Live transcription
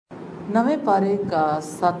9वें पारे का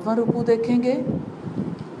 7वां रुकू देखेंगे।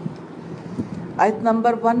 आयत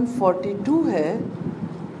नंबर 142 है,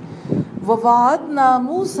 ववाअदना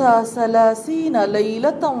मूसा सलासीन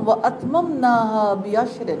लैलतन व अतममनाहा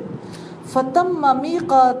बिअश्रिन फतम्म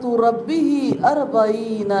मीक़ातु रब्बिही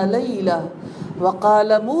अर्बईन लैला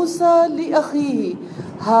वक़ाल मूसा लिअख़ीही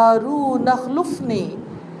हारून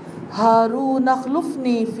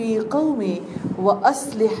अख़्लुफ़नी फ़ी क़ौमी व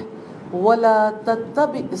अस्लिह वला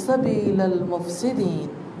तत्तबि सबीलल मुफ़सिदीन।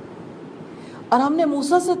 और हमने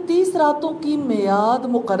मूसा से 30 रातों की मियाद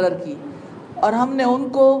मुकर्रर की और हमने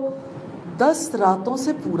उनको 10 रातों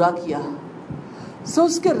से पूरा किया। सो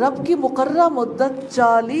उसके रब की मुकर्ररा मुद्दत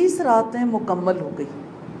 40 रातें मुकम्मल हो गई।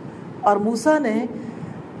 और मूसा ने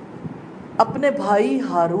अपने भाई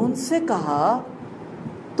हारून से कहा,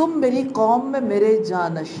 तुम मेरी कौम में मेरे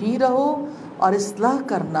जानशीं रहो और इस्लाह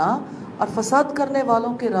करना और फसाद करने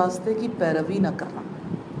वालों के रास्ते की पैरवी न करना।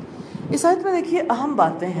 इस आयत में देखिए अहम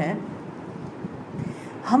बातें हैं।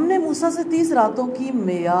 हमने मूसा से 30 रातों की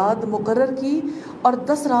मियाद मुकर्रर की और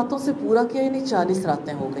 10 रातों से पूरा किया, यानी 40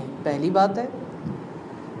 रातें हो गई। पहली बात है।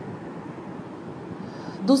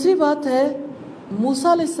 दूसरी बात है,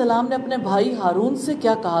 मूसा अलैहिस्सलाम ने अपने भाई हारून से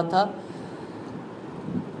क्या कहा था।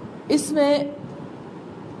 इसमें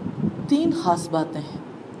 3 खास बातें हैं।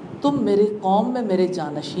 तुम मेरे कौम में मेरे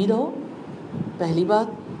जानशीं रहो, पहली बात।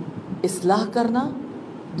 इस्लाह करना,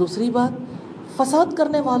 दूसरी बात। फसाद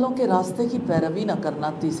करने वालों के रास्ते की पैरवी न करना,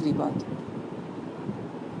 तीसरी बात।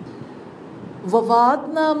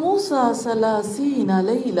 ववाअदना मूसा सलासीन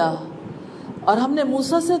लैला, और हमने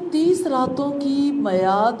मूसा से 30 रातों की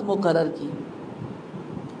मियाद मुकर्रर की।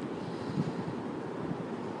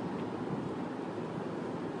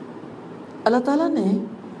 अल्लाह ताला ने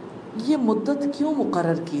ये मुद्दत क्यों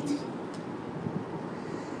मुकर्रर की थी।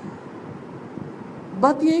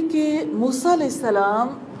 बात ये कि मूसा अलैहिस्सलाम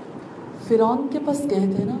फ़िरौन के पास गए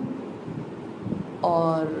थे ना,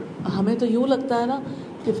 और हमें तो यूँ लगता है ना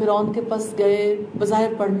कि फ़िरौन के पास गए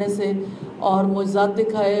बज़ाहिर पढ़ने से और मुअज़्ज़ात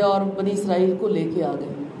दिखाए और बनी इसराइल को लेके आ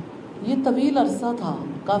गए। ये तवील अरसा था,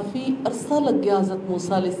 काफ़ी अरसा लग गया हज़रत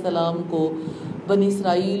मूसा अलैहिस्सलाम को बनी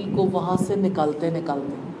इसराइल को वहाँ से निकालते।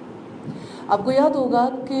 आपको याद होगा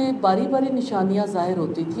कि बारी बारी निशानियाँ ज़ाहिर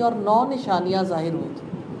होती थी और 9 निशानियाँ ज़ाहिर हुई थी।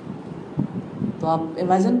 तो आप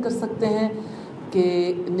इमेजिन कर सकते हैं कि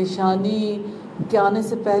निशानी के आने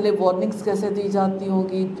से पहले वार्निंग्स कैसे दी जाती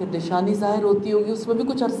होंगी, फिर निशानी ज़ाहिर होती होगी, उसमें भी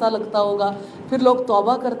कुछ अरसा लगता होगा, फिर लोग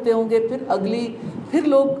तौबा करते होंगे, फिर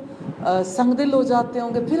लोग संगदिल हो जाते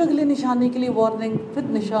होंगे, फिर अगली निशानी के लिए वार्निंग, फिर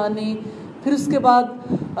निशानी, फिर उसके बाद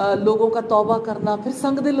लोगों का तौबा करना, फिर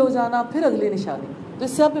संगदिल हो जाना, फिर अगली निशानी। तो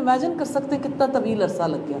इससे आप इमेजिन कर सकते हैं कितना तवील अरसा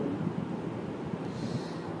लग गया।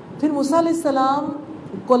 फिर मूसा अलैहिस्सलाम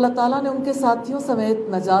को अल्लाह ताला ने उनके साथियों समेत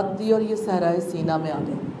नजात दी और ये सहराए सीना में आ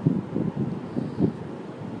गए।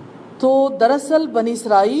 तो दरअसल बनी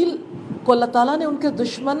इसराइल को अल्लाह ताला ने उनके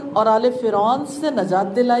दुश्मन और आले फ़िरौन से नजात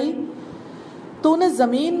दिलाई, तो उन्हें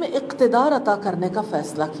ज़मीन में इक़्तिदार अता करने का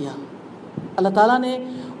फ़ैसला किया। अल्लाह ताला ने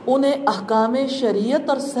उन्हें अहकाम शरीयत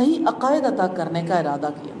और सही अक़ायद अता करने का इरादा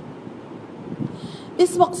किया।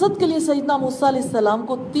 इस मकसद के लिए सैयदना मूसा अलैहिस्सलाम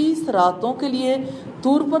को 30 रातों के लिए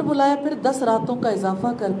तूर पर बुलाया, फिर 10 रातों का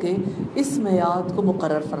इजाफा करके इस मियाद को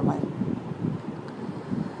मुकर्रर फरमाया।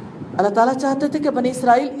 अल्लाह ताला चाहते थे कि बनी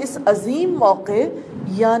इसराइल इस अजीम मौके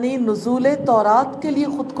यानी नुज़ूल तौरात के लिए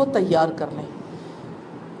ख़ुद को तैयार कर लें।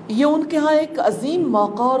 ये उनके यहाँ एक अजीम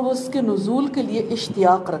मौका और वो उसके नुज़ूल के लिए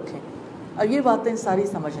इश्तियाक रखें। अब ये बातें सारी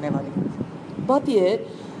समझने वाली बात ये है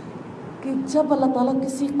कि जब अल्लाह ताला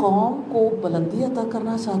किसी कौम को बुलंदी अता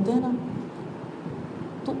करना चाहते हैं ना,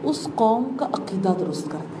 तो उस कौम का अक़ीदा दुरुस्त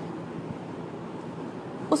करते हैं।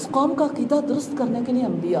 उस कौम का अक़ीदा दुरुस्त करने के लिए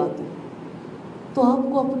अंबिया आते हैं। तो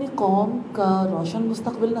आपको अपनी कौम का रोशन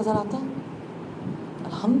मुस्तक़बिल नज़र आता है?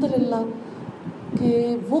 अल्हम्दुलिल्लाह कि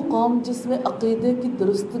वो कौम जिसमें अक़ीदे की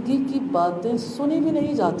दुरुस्तगी की बातें सुनी भी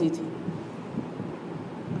नहीं जाती थी,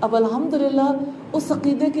 अब अल्हम्दुलिल्लाह उस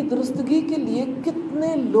अक़ीदे की दुरुस्तगी के लिए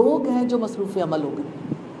कितने लोग हैं जो मसरूफ़ अमल हो गए,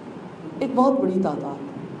 एक बहुत बड़ी तादाद।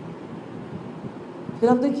 फिर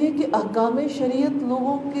आप देखिए कि अहकाम शरीयत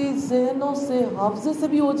लोगों के ज़हनों से, हाफ़ज़े से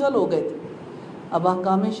भी ओझल हो गए थे। अब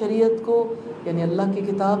अहकाम शरीयत को यानी अल्लाह की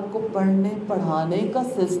किताब को पढ़ने पढ़ाने का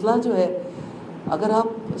सिलसिला जो है, अगर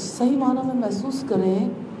आप सही मानों में महसूस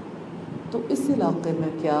करें तो इस इलाक़े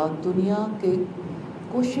में क्या दुनिया के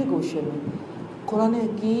गोशे गोशे में कुरान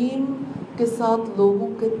हकीम के साथ लोगों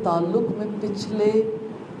के ताल्लुक़ में पिछले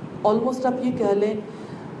ऑलमोस्ट आप ये कह लें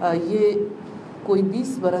ये कोई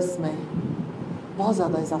 20 बरस में बहुत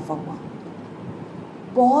ज़्यादा इजाफ़ा हुआ।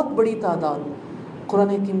 बहुत बड़ी तादाद कुरान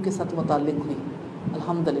हकीम के साथ मुताल्लिक़ हुई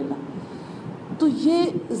अल्हम्दुलिल्लाह। تو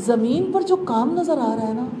یہ زمین پر جو کام نظر آ رہا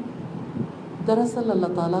ہے نا، دراصل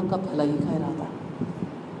اللہ تعالیٰ کا بھلائی کا ارادہ ہے.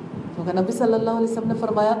 کیونکہ نبی صلی اللہ علیہ وسلم نے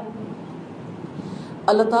فرمایا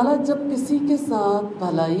اللہ تعالیٰ جب کسی کے ساتھ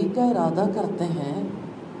بھلائی کا ارادہ کرتے ہیں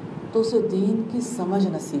تو اسے دین کی سمجھ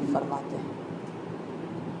نصیب فرماتے ہیں.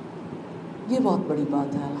 یہ بہت بڑی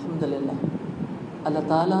بات ہے الحمدللہ. اللہ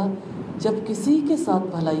تعالیٰ جب کسی کے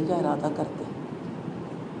ساتھ بھلائی کا ارادہ کرتے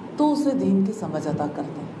ہیں تو اسے دین کی سمجھ عطا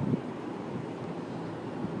کرتے ہیں.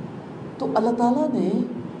 تو اللہ تعالیٰ نے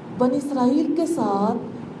بنی اسرائیل کے ساتھ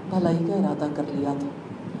بھلائی کا ارادہ کر لیا تھا.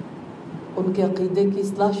 ان کے عقیدے کی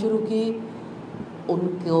اصلاح شروع کی، ان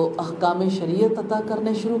کو احکام شریعت عطا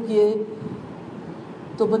کرنے شروع کیے،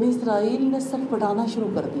 تو بنی اسرائیل نے سر پٹانا شروع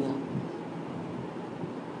کر دیا.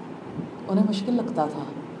 انہیں مشکل لگتا تھا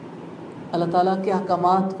اللہ تعالیٰ کے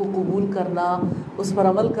احکامات کو قبول کرنا، اس پر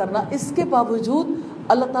عمل کرنا. اس کے باوجود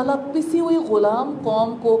اللہ تعالیٰ پسی ہوئی غلام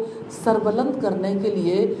قوم کو سربلند کرنے کے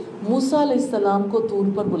لیے موسیٰ علیہ السلام کو طور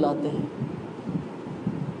پر بلاتے ہیں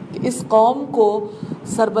کہ اس قوم کو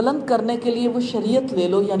سربلند کرنے کے لیے وہ شریعت لے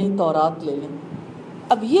لو، یعنی تورات لے لیں.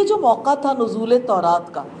 اب یہ جو موقع تھا نزول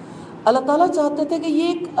تورات کا، اللہ تعالیٰ چاہتے تھے کہ یہ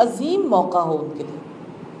ایک عظیم موقع ہو ان کے لیے،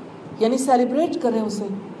 یعنی سیلیبریٹ کریں اسے،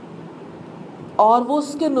 اور وہ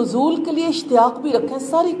اس کے نزول کے لیے اشتیاق بھی رکھیں.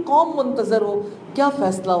 ساری قوم منتظر ہو کیا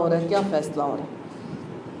فیصلہ ہو رہا ہے، کیا فیصلہ ہو رہا ہے.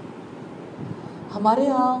 ہمارے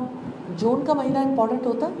ہاں جون کا مہینہ امپورٹنٹ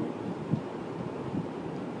ہوتا ہے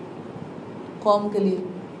قوم کے لیے،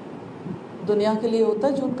 دنیا کے لیے ہوتا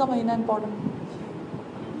ہے جون کا مہینہ امپورٹنٹ.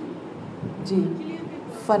 جی،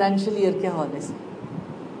 فائنینشیل ایئر کے حوالے سے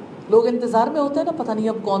لوگ انتظار میں ہوتے ہیں نا، پتہ نہیں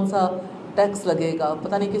اب کون سا ٹیکس لگے گا،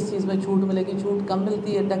 پتہ نہیں کس چیز میں چھوٹ ملے گی، چھوٹ کم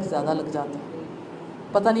ملتی ہے، ٹیکس زیادہ لگ جاتا ہے،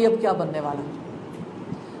 پتہ نہیں اب کیا بننے والا ہے.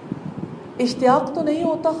 اشتیاق تو نہیں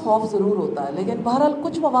ہوتا، خوف ضرور ہوتا ہے، لیکن بہرحال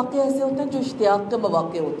کچھ مواقع ایسے ہوتے ہیں جو اشتیاق کے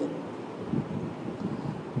مواقع ہوتے ہیں.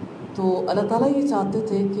 تو اللہ تعالیٰ یہ چاہتے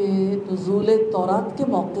تھے کہ نزول تورات کے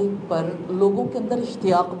موقع پر لوگوں کے اندر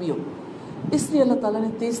اشتیاق بھی ہو. اس لیے اللہ تعالیٰ نے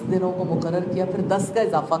 30 دنوں کو مقرر کیا، پھر 10 کا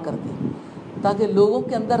اضافہ کر دیا تاکہ لوگوں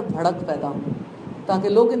کے اندر بھڑک پیدا ہو، تاکہ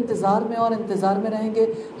لوگ انتظار میں اور انتظار میں رہیں گے.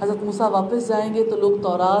 حضرت موسیٰ واپس جائیں گے تو لوگ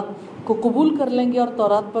تورات کو قبول کر لیں گے اور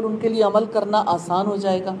تورات پر ان کے لیے عمل کرنا آسان ہو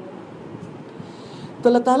جائے گا. تو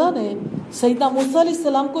اللہ تعالیٰ نے سیدنا موسیٰ علیہ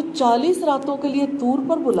السلام کو 40 راتوں کے لیے طور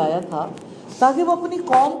پر بلایا تھا تاکہ وہ اپنی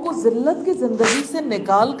قوم کو ذلت کی زندگی سے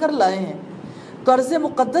نکال کر لائے ہیں، تو عرض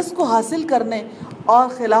مقدس کو حاصل کرنے اور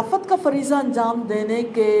خلافت کا فریضہ انجام دینے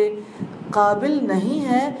کے قابل نہیں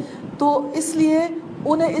ہیں، تو اس لیے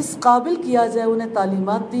انہیں اس قابل کیا جائے، انہیں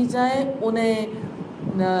تعلیمات دی جائیں،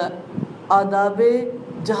 انہیں آداب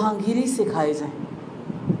جہانگیری سکھائے جائیں،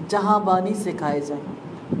 جہاں بانی سکھائے جائیں.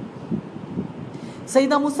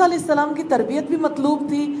 سیدنا موسیٰ علیہ السلام کی تربیت بھی مطلوب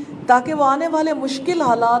تھی تاکہ وہ آنے والے مشکل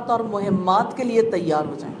حالات اور مہمات کے لیے تیار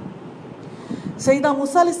ہو جائیں. سیدنا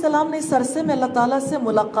موسیٰ علیہ السلام نے اس عرصے میں اللہ تعالیٰ سے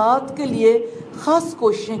ملاقات کے لیے خاص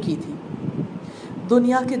کوششیں کی تھیں.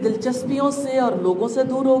 دنیا کی دلچسپیوں سے اور لوگوں سے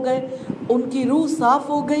دور ہو گئے، ان کی روح صاف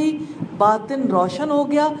ہو گئی، باطن روشن ہو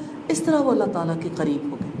گیا. اس طرح وہ اللہ تعالیٰ کے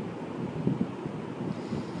قریب ہو گئے.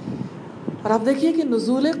 اور آپ دیکھیے کہ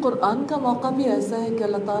نزول قرآن کا موقع بھی ایسا ہے کہ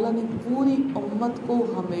اللہ تعالیٰ نے پوری امت کو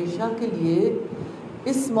ہمیشہ کے لیے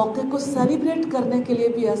اس موقع کو سیلیبریٹ کرنے کے لیے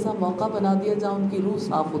بھی ایسا موقع بنا دیا جہاں ان کی روح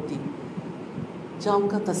صاف ہوتی، جہاں ان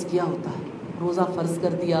کا تزکیہ ہوتا ہے. روزہ فرض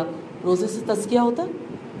کر دیا، روزے سے تزکیہ ہوتا ہے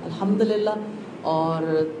الحمدللہ، اور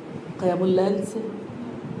قیام اللیل سے،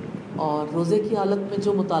 اور روزے کی حالت میں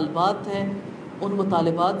جو مطالبات ہیں ان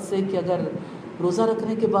مطالبات سے کہ اگر روزہ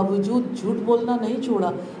رکھنے کے باوجود جھوٹ بولنا نہیں چھوڑا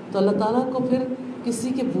تو اللہ تعالیٰ کو پھر کسی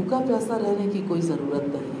کے بھوکا پیاسا رہنے کی کوئی ضرورت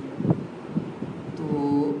نہیں. تو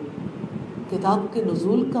کتاب کے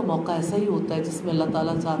نزول کا موقع ایسا ہی ہوتا ہے جس میں اللہ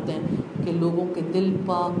تعالیٰ چاہتے ہیں کہ لوگوں کے دل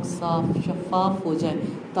پاک صاف شفاف ہو جائیں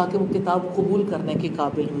تاکہ وہ کتاب قبول کرنے کے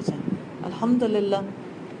قابل ہو جائیں. الحمدللہ.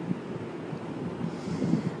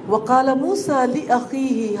 وقال موسیٰ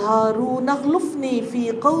لأخیہ ہارون اخلفنی فی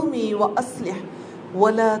قومی وأصلح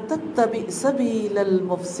ولا تتبع سبیل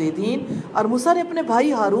المفسدین. اور موسیٰ نے اپنے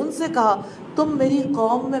بھائی ہارون سے کہا تم میری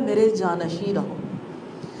قوم میں میرے جانشین رہو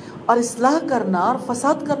اور اصلاح کرنا اور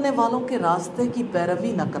فساد کرنے والوں کے راستے کی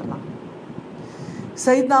پیروی نہ کرنا.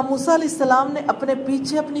 سیدنا موسیٰ علیہ السلام نے اپنے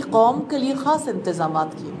پیچھے اپنی قوم کے لیے خاص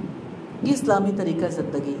انتظامات کیے. یہ اسلامی طریقہ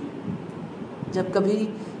زندگی ہے. جب کبھی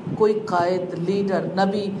کوئی قائد، لیڈر،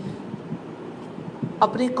 نبی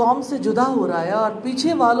اپنی قوم سے جدا ہو رہا ہے اور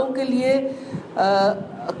پیچھے والوں کے لیے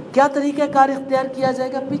کیا طریقہ کار اختیار کیا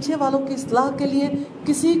جائے گا، پیچھے والوں کی اصلاح کے لیے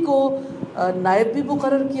کسی کو نائب بھی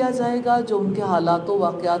مقرر کیا جائے گا جو ان کے حالات و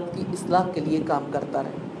واقعات کی اصلاح کے لیے کام کرتا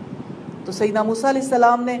رہے. تو سیدنا موسیٰ علیہ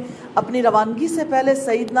السلام نے اپنی روانگی سے پہلے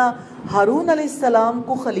سیدنا ہارون علیہ السلام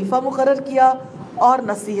کو خلیفہ مقرر کیا اور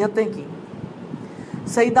نصیحتیں کی۔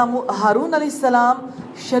 سیدنا ہارون علیہ السلام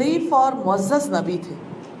شریف اور معزز نبی تھے،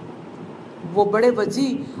 وہ بڑے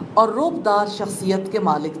وجیح اور روبدار شخصیت کے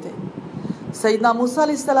مالک تھے۔ سیدنا موسیٰ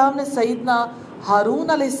علیہ السلام نے سیدنا ہارون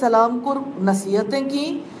علیہ السلام کو نصیحتیں کی،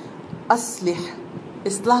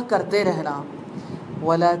 اصلاح کرتے رہنا،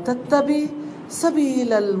 وَلَا تَتَّبِعْ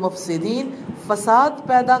سَبِيلَ الْمُفْسِدِينَ، فساد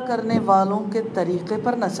پیدا کرنے والوں کے طریقے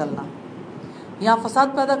پر نہ چلنا۔ یہاں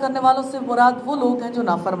فساد پیدا کرنے والوں سے مراد وہ لوگ ہیں جو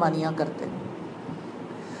نافرمانیاں کرتے ہیں۔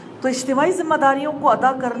 تو اجتماعی ذمہ داریوں کو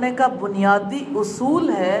ادا کرنے کا بنیادی اصول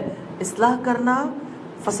ہے اصلاح کرنا،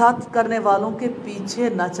 فساد کرنے والوں کے پیچھے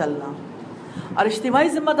نہ چلنا۔ اور اجتماعی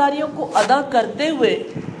ذمہ داریوں کو ادا کرتے ہوئے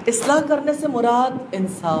اصلاح کرنے سے مراد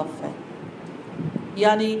انصاف ہے،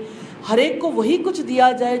 یعنی ہر ایک کو وہی کچھ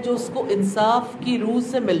دیا جائے جو اس کو انصاف کی روح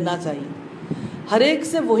سے ملنا چاہیے، ہر ایک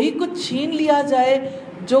سے وہی کچھ چھین لیا جائے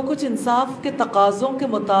جو کچھ انصاف کے تقاضوں کے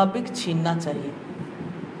مطابق چھیننا چاہیے۔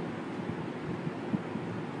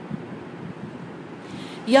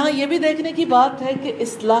 یہاں یہ بھی دیکھنے کی بات ہے کہ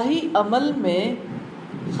اصلاحی عمل میں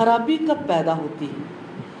خرابی کب پیدا ہوتی ہے۔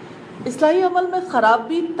 اصلاحی عمل میں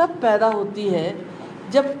خرابی تب پیدا ہوتی ہے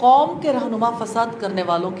جب قوم کے رہنما فساد کرنے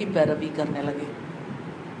والوں کی پیروی کرنے لگے۔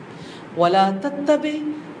 وَلَا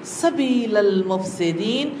تَتَّبِعْ سَبِيلَ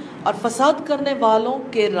الْمُفْسِدِينَ، اور فساد کرنے والوں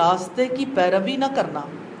کے راستے کی پیروی نہ کرنا۔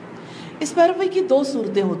 اس پیروی کی دو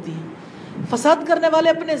صورتیں ہوتی ہیں۔ فساد کرنے والے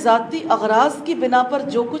اپنے ذاتی اغراض کی بنا پر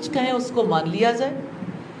جو کچھ کہیں اس کو مان لیا جائے،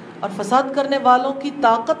 اور فساد کرنے والوں کی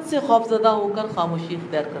طاقت سے خوف زدہ ہو کر خاموشی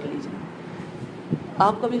اختیار کر لی جائے۔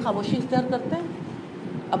 آپ کبھی خاموشی اختیار کرتے ہیں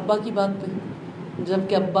ابا کی بات پہ جب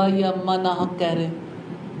کہ ابا یا اماں ناحق کہہ رہے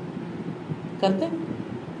کرتے ہیں؟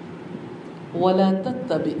 وَلَا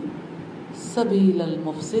تَتَّبِعْ سَبِيلَ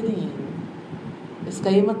الْمُفْسِدِينَ، اس کا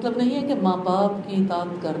یہ مطلب نہیں ہے کہ ماں باپ کی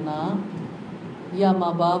اطاعت کرنا یا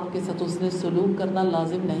ماں باپ کے ساتھ حسن سلوک کرنا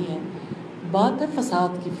لازم نہیں ہے۔ بات ہے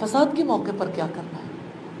فساد کی۔ فساد کے موقع پر کیا کرنا ہے؟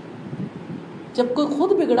 جب کوئی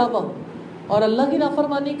خود بگڑا ہوا ہو اور اللہ کی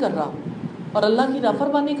نافرمانی کر رہا ہو اور اللہ کی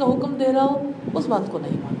نافرمانی کا حکم دے رہا ہو، اس بات کو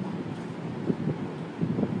نہیں ماننا،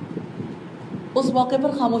 اس موقع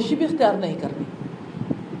پر خاموشی بھی اختیار نہیں کرنی،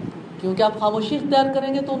 کیونکہ آپ خاموشی اختیار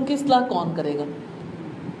کریں گے تو ان کی اصلاح کون کرے گا؟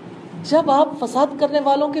 جب آپ فساد کرنے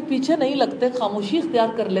والوں کے پیچھے نہیں لگتے، خاموشی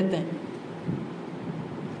اختیار کر لیتے ہیں،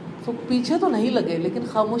 تو پیچھے تو نہیں لگے لیکن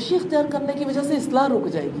خاموشی اختیار کرنے کی وجہ سے اصلاح رک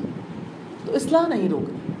جائے گی۔ تو اصلاح نہیں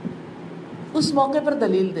روکنی، اس موقع پر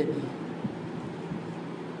دلیل دینی ہے۔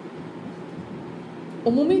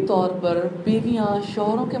 عمومی طور پر بیویاں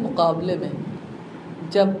شوہروں کے مقابلے میں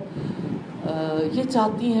جب یہ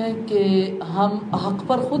چاہتی ہیں کہ ہم حق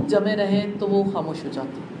پر خود جمے رہیں تو وہ خاموش ہو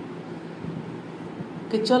جاتی ہیں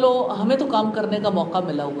کہ چلو ہمیں تو کام کرنے کا موقع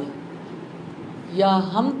ملا ہوا ہے، یا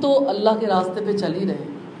ہم تو اللہ کے راستے پہ چل ہی رہے۔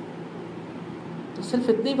 تو صرف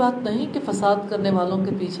اتنی بات نہیں کہ فساد کرنے والوں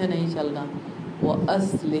کے پیچھے نہیں چلنا، وہ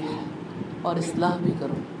اصلح، اور اصلاح بھی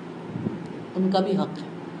کرو، ان کا بھی حق ہے،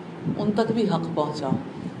 ان تک بھی حق پہنچاؤ۔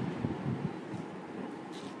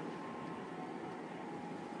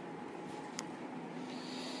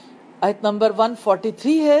 آیت نمبر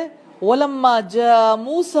 143 ہے، وَلَمَّا جَاءَ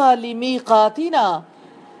مُوسَىٰ لِمِيقَاتِنَا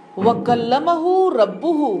وَكَلَّمَهُ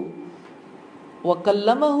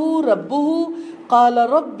رَبُّهُ قَالَ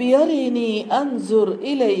رَبِّ أَرِنِي أَنظُرْ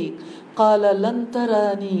إِلَيْكَ قَالَ لَن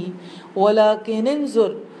تَرَانِي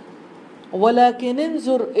وَلَكِنِ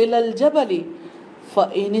انظُرْ إِلَى الْجَبَلِ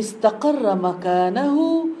فَإِنِ اسْتَقَرَّ مَكَانَهُ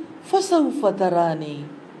فَسَوْفَ تَرَانِي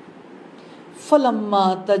فَلَمَّا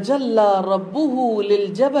تَجَلَّى رَبُّهُ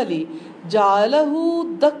لِلْجَبَلِ جَعَلَهُ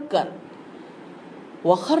دَكًّا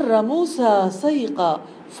وَخَرَّ مُوسَىٰ صَعِقًا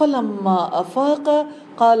فَلَمَّا أَفَاقَ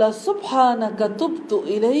قَالَ سُبْحَانَكَ تُبْتُ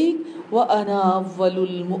إِلَيْكَ وَأَنَا أَوَّلُ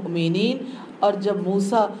الْمُؤْمِنِينَ، اور جب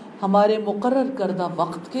موسیٰ ہمارے مقرر کردہ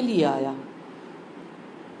وقت کے لیے آیا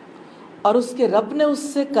اور اس کے رب نے اس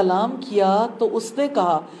سے کلام کیا تو اس نے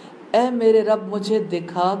کہا، اے میرے رب مجھے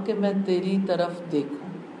دکھا کہ میں تیری طرف دیکھوں۔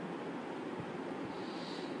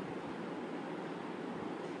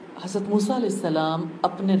 حضرت موسیٰ علیہ السلام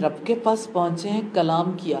اپنے رب کے پاس پہنچے ہیں،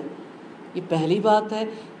 کلام کیا۔ یہ پہلی بات ہے،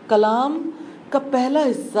 کلام کا پہلا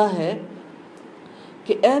حصہ ہے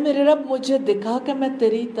کہ اے میرے رب مجھے دکھا کہ میں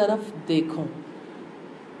تیری طرف دیکھوں،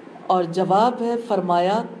 اور جواب ہے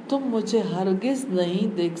فرمایا تم مجھے ہرگز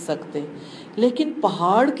نہیں دیکھ سکتے، لیکن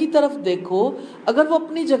پہاڑ کی طرف دیکھو، اگر وہ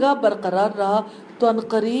اپنی جگہ برقرار رہا تو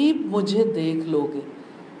عنقریب مجھے دیکھ لو گے۔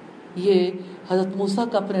 یہ حضرت موسیٰ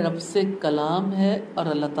کا اپنے رب سے کلام ہے اور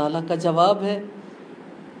اللہ تعالیٰ کا جواب ہے۔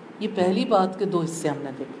 یہ پہلی بات کے دو حصے ہم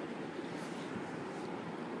نے دیکھے۔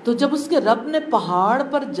 تو جب اس کے رب نے پہاڑ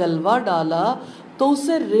پر جلوہ ڈالا تو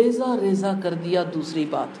اسے ریزہ ریزہ کر دیا. دوسری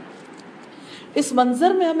بات اس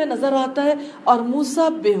منظر میں ہمیں نظر آتا ہے اور موسیٰ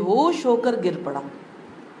بے ہوش ہو کر گر پڑا.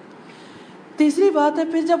 تیسری بات ہے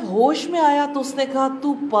پھر جب ہوش میں آیا تو اس نے کہا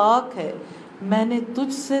تو پاک ہے, میں نے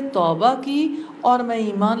تجھ سے توبہ کی اور میں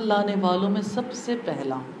ایمان لانے والوں میں سب سے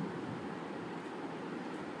پہلا ہوں.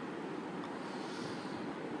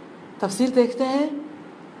 تفسیر دیکھتے ہیں.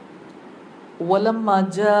 وَلَمَّا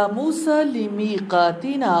جَاءَ مُوسَىٰ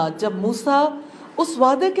لِمِيقَاتِنَا, جب موسیٰ اس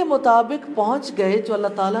وعدے کے مطابق پہنچ گئے جو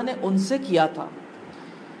اللہ تعالیٰ نے ان سے کیا تھا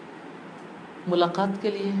ملاقات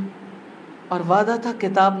کے لیے, اور وعدہ تھا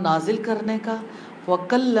کتاب نازل کرنے کا.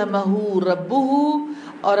 وَكَلَّمَهُ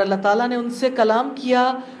رَبُّهُ, اور اللہ تعالیٰ نے ان سے کلام کیا,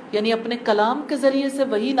 یعنی اپنے کلام کے ذریعے سے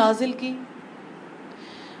وحی نازل کی.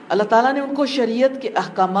 اللہ تعالیٰ نے ان کو شریعت کے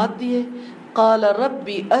احکامات دیے. قال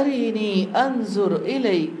ربی ارینی انظر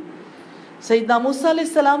الی, سیدنا موسیٰ علیہ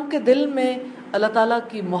السلام کے دل میں اللہ تعالیٰ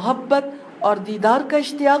کی محبت اور دیدار کا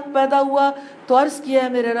اشتیاق پیدا ہوا, تو عرض کیا ہے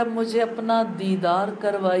میرے رب مجھے اپنا دیدار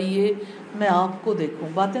کروائیے, میں آپ کو دیکھوں.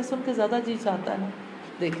 باتیں سن کے زیادہ جی چاہتا ہے نا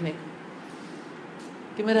دیکھنے کا,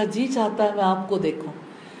 کہ میرا جی چاہتا ہے میں آپ کو دیکھوں.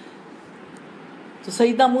 تو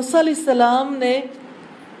سیدنا موسیٰ علیہ السلام نے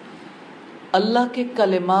اللہ کے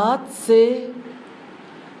کلمات سے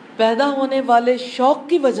پیدا ہونے والے شوق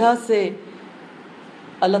کی وجہ سے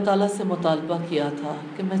اللہ تعالیٰ سے مطالبہ کیا تھا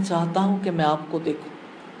کہ میں چاہتا ہوں کہ میں آپ کو دیکھوں.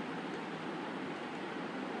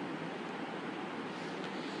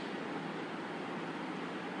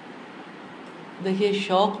 دیکھیے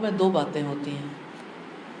شوق میں دو باتیں ہوتی ہیں.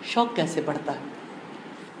 شوق کیسے بڑھتا ہے؟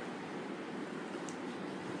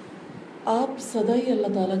 آپ سدا ہی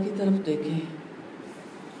اللہ تعالیٰ کی طرف دیکھیں,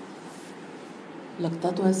 لگتا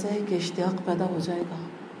تو ایسا ہے کہ اشتیاق پیدا ہو جائے گا,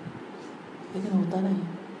 لیکن ہوتا نہیں.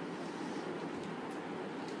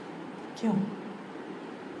 کیوں؟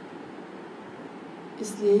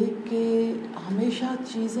 اس لیے کہ ہمیشہ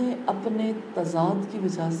چیزیں اپنے تضاد کی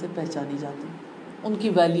وجہ سے پہچانی جاتی ہیں, ان کی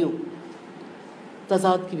ویلیو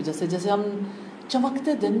تضاد کی وجہ سے. جیسے ہم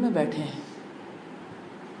چمکتے دن میں بیٹھے ہیں,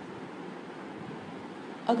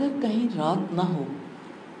 اگر کہیں رات نہ ہو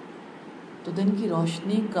تو دن کی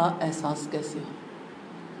روشنی کا احساس کیسے ہو؟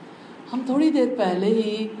 ہم تھوڑی دیر پہلے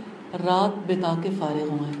ہی رات بتا کے فارغ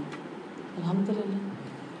ہوئے ہیں الحمدللہ,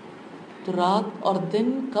 تو رات اور دن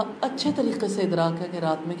کا اچھے طریقے سے ادراک ہے کہ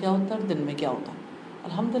رات میں کیا ہوتا ہے اور دن میں کیا ہوتا ہے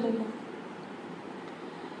الحمدللہ.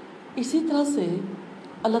 اسی طرح سے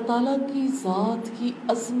اللہ تعالیٰ کی ذات کی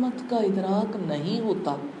عظمت کا ادراک نہیں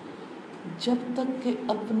ہوتا جب تک کہ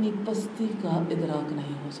اپنی پستی کا ادراک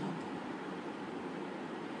نہیں ہو جاتا.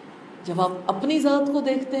 جب آپ اپنی ذات کو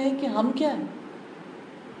دیکھتے ہیں کہ ہم کیا ہیں,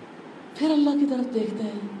 پھر اللہ کی طرف دیکھتے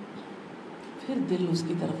ہیں, پھر دل اس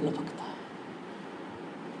کی طرف لپکتا ہے.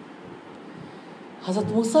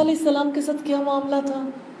 حضرت موسیٰ علیہ السلام کے ساتھ کیا معاملہ تھا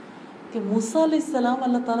کہ موسیٰ علیہ السلام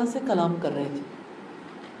اللہ تعالیٰ سے کلام کر رہے تھے,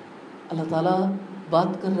 اللہ تعالیٰ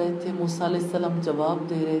بات کر رہے تھے, موسیٰ علیہ السلام جواب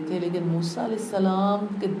دے رہے تھے, لیکن موسیٰ علیہ السلام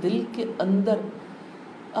کے دل کے اندر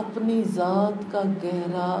اپنی ذات کا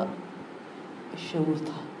گہرا شعور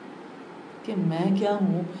تھا کہ میں کیا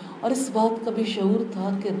ہوں, اور اس بات کا بھی شعور تھا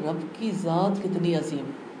کہ رب کی ذات کتنی عظیم.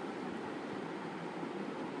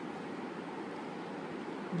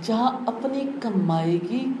 جہاں اپنی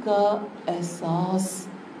کمائیگی کا احساس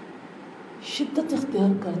شدت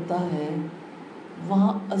اختیار کرتا ہے,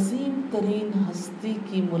 وہاں عظیم ترین ہستی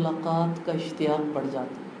کی ملاقات کا اشتیاق بڑھ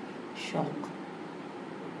جاتا ہے, شوق.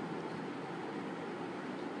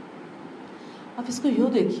 اب اس کو یوں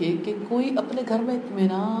دیکھیے کہ کوئی اپنے گھر میں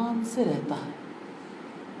اطمینان سے رہتا ہے,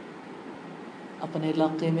 اپنے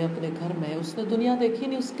علاقے میں, اپنے گھر میں, اس نے دنیا دیکھی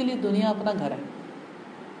نہیں, اس کے لیے دنیا اپنا گھر ہے,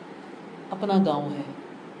 اپنا گاؤں ہے.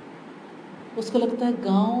 اس کو لگتا ہے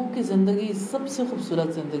گاؤں کی زندگی سب سے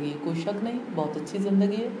خوبصورت زندگی ہے, کوئی شک نہیں بہت اچھی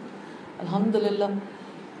زندگی ہے الحمدللہ.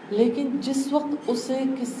 لیکن جس وقت اسے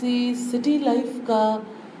کسی سٹی لائف کا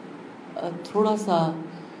تھوڑا سا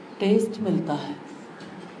ٹیسٹ ملتا ہے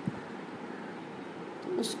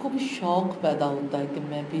تو اس کو بھی شوق پیدا ہوتا ہے کہ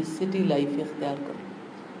میں بھی سٹی لائف اختیار کروں.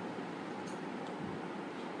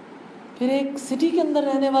 پھر ایک سٹی کے اندر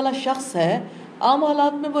رہنے والا شخص ہے, عام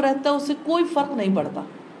حالات میں وہ رہتا ہے, اسے کوئی فرق نہیں پڑتا,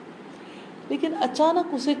 لیکن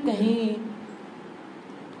اچانک اسے کہیں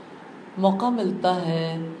موقع ملتا ہے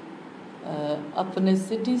اپنے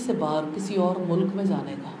سٹی سے باہر کسی اور ملک میں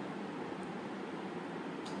جانے کا,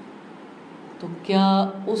 تو کیا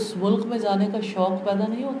اس ملک میں جانے کا شوق پیدا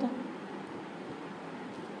نہیں ہوتا؟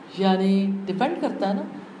 یعنی ڈیپینڈ کرتا ہے نا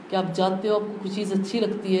کہ آپ جاتے ہو, آپ کو کوئی چیز اچھی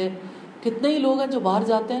لگتی ہے. کتنے ہی لوگ ہیں جو باہر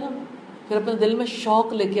جاتے ہیں نا, پھر اپنے دل میں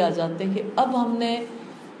شوق لے کے آ جاتے ہیں کہ اب ہم نے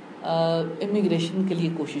امیگریشن کے لیے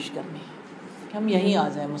کوشش کرنی ہے, کہ ہم یہیں آ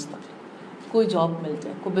جائیں مستقل, کوئی جاب مل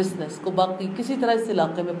جائے, کوئی بزنس, کو باقی کسی طرح اس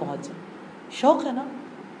علاقے میں پہنچ جائے. شوق ہے نا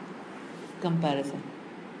کمپیریزن.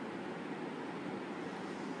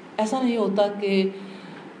 ایسا نہیں ہوتا کہ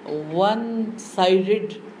ون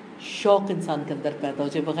سائیڈڈ شوق انسان کے اندر پیدا ہو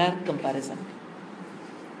جائے بغیر کمپیریزن.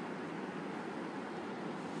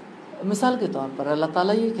 مثال کے طور پر اللہ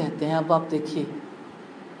تعالیٰ یہ کہتے ہیں, اب آپ دیکھیے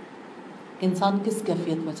انسان کس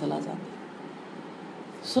کیفیت میں چلا جاتا ہے.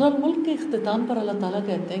 سورہ ملک کے اختتام پر اللہ تعالیٰ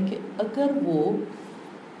کہتے ہیں کہ اگر وہ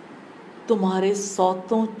تمہارے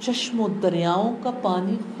سوتوں چشم و دریاؤں کا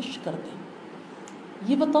پانی خشک کر دیں,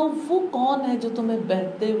 یہ بتاؤ وہ کون ہے جو تمہیں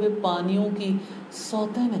بہتے ہوئے پانیوں کی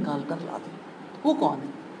سوتیں نکال کر لا دے؟ وہ کون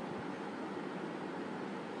ہے؟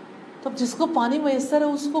 تب جس کو پانی میسر ہے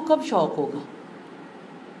اس کو کب شوق ہوگا؟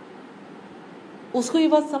 اس کو یہ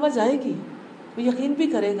بات سمجھ آئے گی, وہ یقین بھی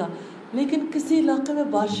کرے گا. لیکن کسی علاقے میں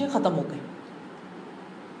بارشیں ختم ہو گئی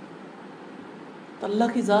تو اللہ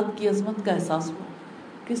کی ذات کی عظمت کا احساس ہوا.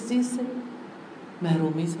 کس چیز سے؟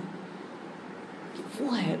 محرومی سے. کہ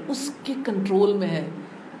وہ ہے, اس کے کنٹرول میں ہے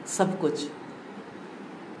سب کچھ.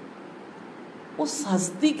 اس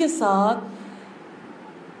ہستی کے ساتھ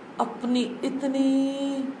اپنی اتنی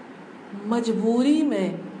مجبوری میں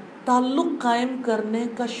تعلق قائم کرنے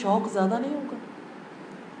کا شوق زیادہ نہیں ہوگا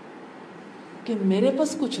کہ میرے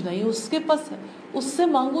پاس کچھ نہیں, اس کے پاس ہے, اس سے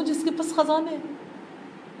مانگوں جس کے پاس خزانے ہیں.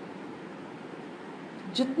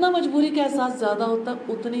 جتنا مجبوری کا احساس زیادہ ہوتا ہے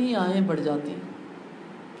اتنی ہی آہیں بڑھ جاتی ہیں,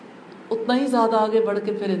 اتنا ہی زیادہ آگے بڑھ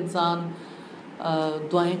کے پھر انسان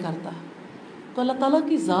دعائیں کرتا ہے. تو اللہ تعالیٰ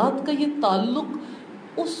کی ذات کا یہ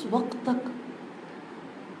تعلق اس وقت تک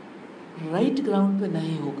رائٹ گراؤنڈ پہ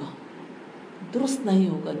نہیں ہوگا, درست نہیں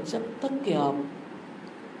ہوگا, جب تک کہ آپ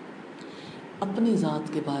اپنی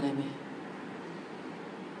ذات کے بارے میں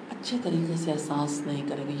اچھے طریقے سے احساس نہیں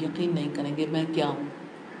کریں گے, یقین نہیں کریں گے میں کیا ہوں.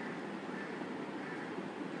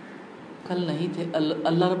 کل نہیں تھے,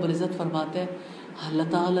 اللہ رب العزت فرماتے ہیں حل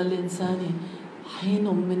تعالی الانسان حین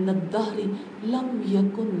من الدہر لم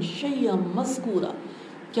یکن شیئا مذکورا.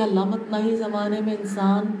 کیا لامت نہیں زمانے میں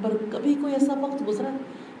انسان پر کبھی کوئی ایسا وقت گزرا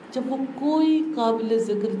جب وہ کوئی قابل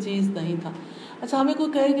ذکر چیز نہیں تھا؟ اچھا ہمیں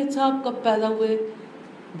کوئی کہے کہ اچھا آپ کب پیدا ہوئے,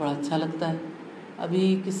 بڑا اچھا لگتا ہے.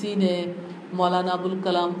 ابھی کسی نے مولانا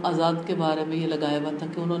ابوالکلام آزاد کے بارے میں یہ لگایا ہوا تھا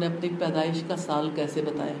کہ انہوں نے اپنی پیدائش کا سال کیسے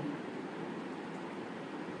بتایا,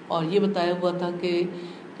 اور یہ بتایا ہوا تھا کہ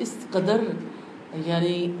اس قدر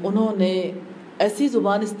یعنی انہوں نے ایسی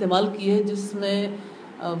زبان استعمال کی ہے جس میں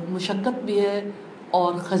مشقت بھی ہے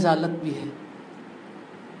اور خجالت بھی ہے.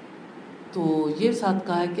 تو یہ ساتھ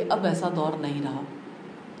کہا ہے کہ اب ایسا دور نہیں رہا.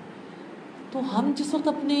 تو ہم جس وقت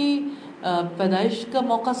اپنی پیدائش کا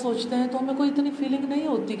موقع سوچتے ہیں تو ہمیں کوئی اتنی فیلنگ نہیں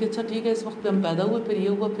ہوتی کہ اچھا ٹھیک ہے اس وقت پہ ہم پیدا ہوئے, پھر یہ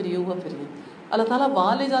ہوا, پھر یہ ہوا, پھر یہ. اللہ تعالیٰ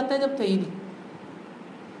وہاں لے جاتے ہیں جب تھے ہی نہیں.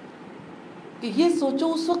 کہ یہ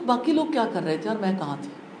سوچو اس وقت باقی لوگ کیا کر رہے تھے اور میں کہاں تھی.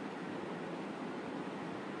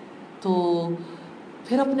 تو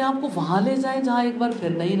پھر اپنے آپ کو وہاں لے جائیں جہاں ایک بار پھر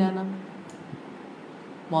نہیں رہنا,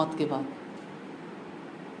 موت کے بعد.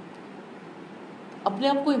 اپنے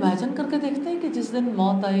آپ کو امیجن کر کے دیکھتے ہیں کہ جس دن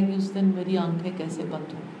موت آئے گی اس دن میری آنکھیں کیسے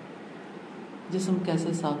بند ہوں, جسم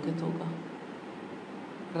کیسے ساکت ہوگا,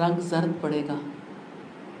 رنگ زرد پڑے گا,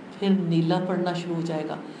 پھر نیلا پڑنا شروع ہو جائے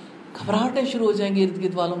گا, گھبراہٹیں شروع ہو جائیں گی ارد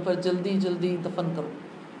گرد والوں پر, جلدی جلدی دفن کرو.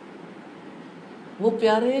 وہ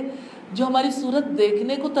پیارے جو ہماری صورت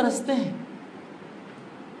دیکھنے کو ترستے ہیں,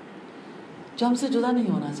 جو ہم سے جدا نہیں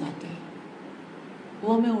ہونا چاہتے,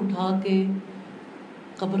 وہ ہمیں اٹھا کے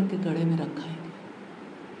قبر کے گڑھے میں رکھائیں گے.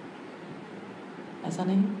 ایسا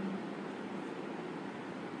نہیں؟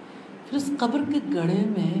 پھر اس قبر کے گڑھے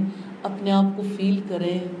میں اپنے آپ کو فیل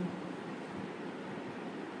کریں,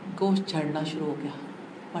 گوشت جھڑنا شروع ہو گیا,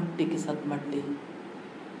 مٹی کے ساتھ مٹی,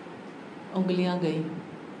 انگلیاں گئی,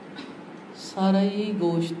 سارا ہی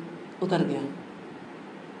گوشت اتر گیا,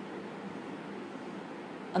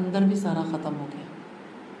 اندر بھی سارا ختم ہو گیا.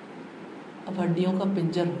 اب ہڈیوں کا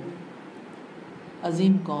پنجر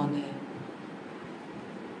عظیم کون ہے.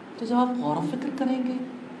 تو جب آپ غور و فکر کریں گے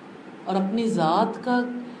اور اپنی ذات کا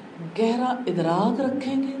گہرا ادراک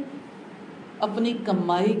رکھیں گے, اپنی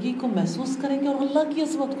کمائیگی کو محسوس کریں گے اور اللہ کی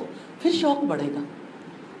عظمت کو, پھر شوق بڑھے گا.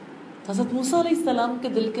 حضرت موسیٰ علیہ السلام کے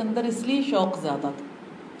دل کے اندر اس لیے شوق زیادہ تھا.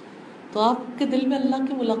 تو آپ کے دل میں اللہ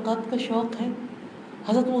کی ملاقات کا شوق ہے؟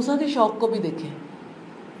 حضرت موسیٰ کے شوق کو بھی دیکھیں.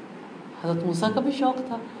 حضرت موسیٰ کا بھی شوق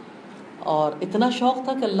تھا, اور اتنا شوق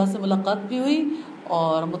تھا کہ اللہ سے ملاقات بھی ہوئی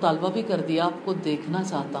اور مطالبہ بھی کر دیا آپ کو دیکھنا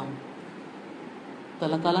چاہتا ہوں. تو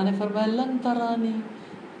اللہ تعالیٰ نے فرمایا لن ترانی,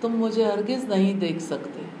 تم مجھے ہرگز نہیں دیکھ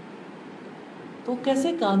سکتے. تو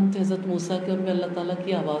کیسے کان تھے حضرت موسیٰ کے, ان میں اللہ تعالیٰ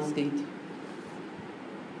کی آواز گئی تھی.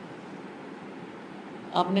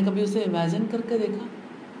 آپ نے کبھی اسے امیجن کر کے دیکھا؟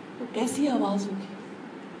 وہ کیسی آواز ہوگی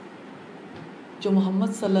جو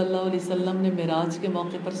محمد صلی اللہ علیہ وسلم نے معراج کے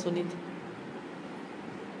موقع پر سنی تھی.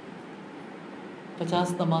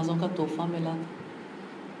 50 نمازوں کا تحفہ ملا تھا،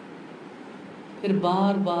 پھر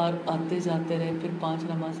بار بار آتے جاتے رہے، پھر 5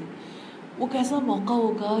 نمازیں. وہ کیسا موقع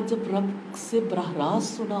ہوگا جب رب سے براہ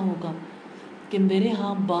راست سنا ہوگا کہ میرے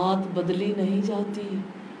ہاں بات بدلی نہیں جاتی.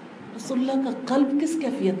 رسول اللہ کا قلب کس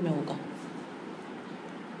کیفیت میں ہوگا؟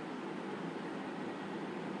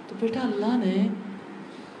 تو بیٹا اللہ نے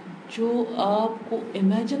جو آپ کو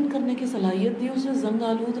امیجن کرنے کی صلاحیت دی اسے زنگ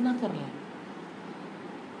آلود نہ کر لیں.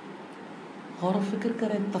 غور و فکر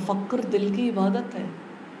کریں، تفکر دل کی عبادت ہے.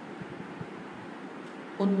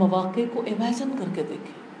 ان مواقع کو امیجن کر کے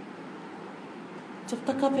دیکھیں. جب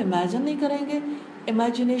تک آپ امیجن نہیں کریں گے،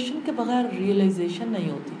 امیجنیشن کے بغیر ریئلائزیشن نہیں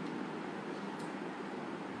ہوتی.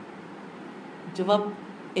 جب آپ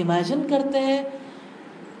امیجن کرتے ہیں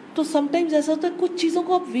تو سم ٹائمز ایسا ہوتا ہے کچھ چیزوں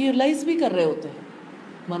کو آپ ریئلائز بھی کر رہے ہوتے ہیں،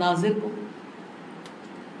 مناظر کو،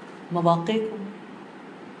 مواقع کو.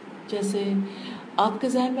 جیسے آپ کے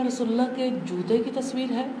ذہن میں رسول اللہ کے جوتے کی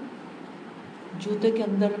تصویر ہے، جوتے کے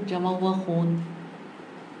اندر جمع ہوا خون،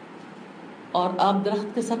 اور آپ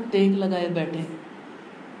درخت کے ساتھ ٹیک لگائے بیٹھے.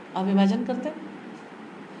 آپ امیجن کرتے ہیں؟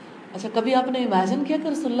 اچھا کبھی آپ نے امیجن کیا کہ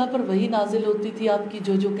رسول اللہ پر وحی نازل ہوتی تھی، آپ کی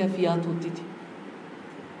جو جو کیفیات ہوتی تھی؟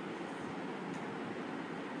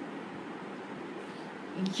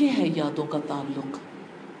 یہ ہے یادوں کا تعلق،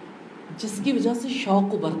 جس کی وجہ سے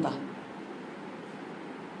شوق ابھرتا ہے.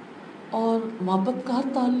 اور محبت کا ہر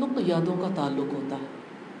تعلق یادوں کا تعلق ہوتا ہے،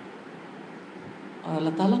 اور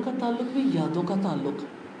اللہ تعالیٰ کا تعلق بھی یادوں کا تعلق ہے.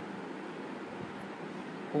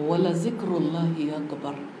 وَلَذِكْرُ اللَّهِ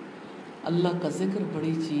أَكْبَرُ، اللہ کا ذکر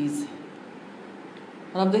بڑی چیز ہے.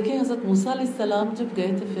 اور اب دیکھیں حضرت موسیٰ علیہ السلام جب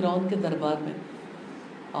گئے تھے فرعون کے دربار میں،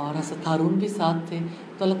 اور حضرت ہارون بھی ساتھ تھے،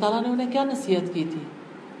 تو اللہ تعالیٰ نے انہیں کیا نصیحت کی تھی؟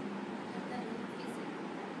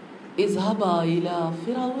 اذهبا إلى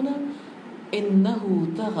فرعون إنه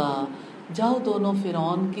طغى، جاؤ دونوں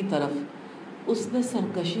فرعون کی طرف، اس نے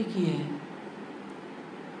سرکشی کی ہے.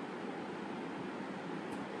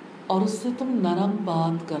 اور اس سے تم نرم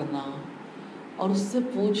بات کرنا، اور اس سے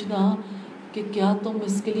پوچھنا کہ کیا تم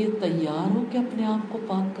اس کے لیے تیار ہو کہ اپنے آپ کو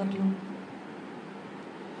پاک کر لو.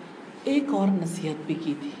 ایک اور نصیحت بھی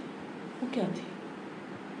کی تھی، وہ کیا تھی؟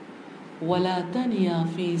 وَلَا تَنِيَا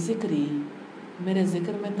فِي ذِكْرِي، میرے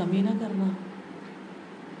ذکر میں کمی نہ کرنا.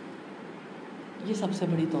 یہ سب سے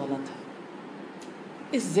بڑی دولت ہے.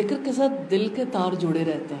 اس ذکر کے ساتھ دل کے تار جڑے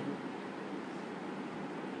رہتے ہیں،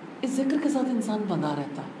 اس ذکر کے ساتھ انسان بندھا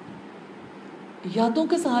رہتا ہے. یادوں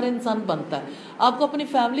کے سہارے انسان بنتا ہے. آپ کو اپنی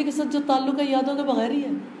فیملی کے ساتھ جو تعلق ہے یادوں کے بغیر ہی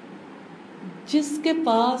ہے. جس کے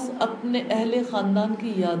پاس اپنے اہل خاندان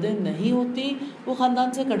کی یادیں نہیں ہوتی وہ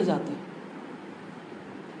خاندان سے کٹ جاتا ہے،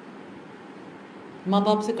 ماں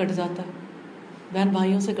باپ سے کٹ جاتا ہے، بہن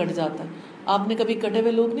بھائیوں سے کٹ جاتا ہے. آپ نے کبھی کٹے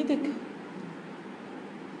ہوئے لوگ نہیں دیکھے؟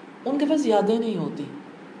 ان کے پاس یادیں نہیں ہوتی.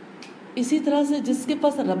 اسی طرح سے جس کے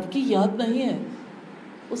پاس رب کی یاد نہیں ہے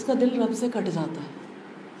اس کا دل رب سے کٹ جاتا ہے.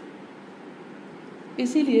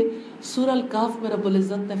 اسی لیے سورہ الکاف میں رب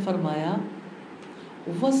العزت نے فرمایا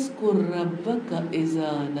وَاذْكُرْ رَبَّكَ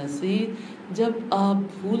إِذَا نَسِيتَ، جب آپ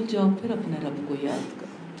بھول جاؤ پھر اپنے رب کو یاد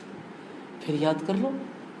کرو. پھر یاد کر لو،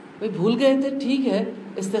 بھئی بھول گئے تھے ٹھیک ہے،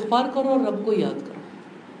 استغفار کرو اور رب کو یاد کرو.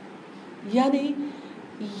 یعنی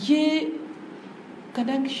یہ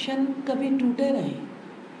کنیکشن کبھی ٹوٹے نہیں.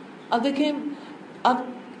 اب دیکھیں، اب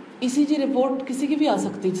اسی جی رپورٹ کسی کی بھی آ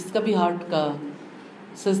سکتی ہے، جس کا بھی ہارٹ کا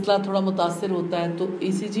سلسلہ تھوڑا متاثر ہوتا ہے تو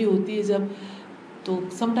ای سی جی ہوتی ہے جب، تو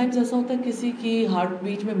سم ٹائمز ایسا ہوتا ہے کسی کی ہارٹ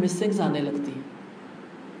بیٹ میں مسنگز آنے لگتی ہیں.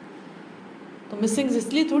 تو مسنگز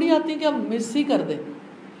اس لیے تھوڑی آتی ہیں کہ آپ مس ہی کر دیں.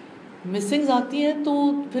 مسنگز آتی ہیں تو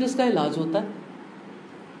پھر اس کا علاج ہوتا ہے،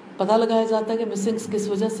 پتہ لگایا جاتا ہے کہ مسنگز کس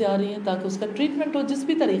وجہ سے آ رہی ہیں تاکہ اس کا ٹریٹمنٹ ہو جس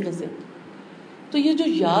بھی طریقے سے. تو یہ جو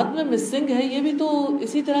یاد میں مسنگ ہے یہ بھی تو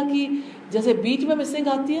اسی طرح کی، جیسے بیٹ میں مسنگ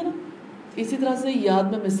آتی ہے نا، اسی طرح سے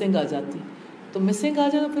یاد میں مسنگ آ جاتی ہے. تو مسنگ آ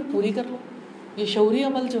جائے تو پھر پوری کر لو. یہ شعوری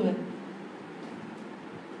عمل جو ہے.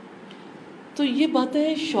 تو یہ باتیں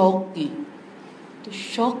ہیں شوق کی. تو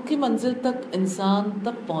شوق کی منزل تک انسان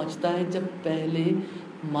تب پہنچتا ہے جب پہلے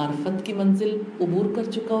معرفت کی منزل عبور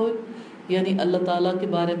کر چکا ہو، یعنی اللہ تعالیٰ کے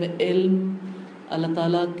بارے میں علم، اللہ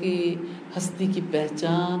تعالیٰ کی ہستی کی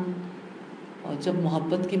پہچان. اور جب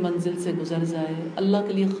محبت کی منزل سے گزر جائے، اللہ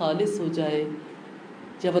کے لیے خالص ہو جائے،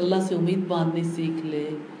 جب اللہ سے امید باندھنی سیکھ لے،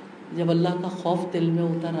 جب اللہ کا خوف دل میں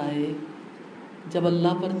اتر آئے، جب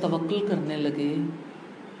اللہ پر توکل کرنے لگے،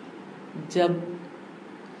 جب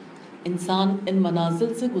انسان ان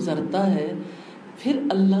منازل سے گزرتا ہے پھر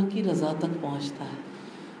اللہ کی رضا تک پہنچتا ہے.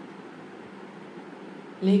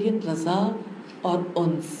 لیکن رضا اور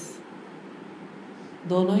انس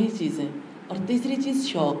دونوں ہی چیزیں. اور تیسری چیز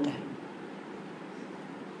شوق ہے.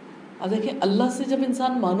 اب دیکھیں اللہ سے جب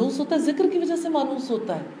انسان مانوس ہوتا ہے ذکر کی وجہ سے مانوس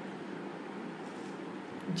ہوتا ہے.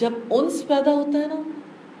 جب انس پیدا ہوتا ہے نا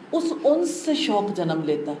اس انس سے شوق جنم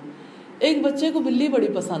لیتا ہے. ایک بچے کو بلی بڑی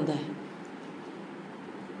پسند ہے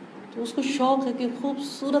تو اس کو شوق ہے کہ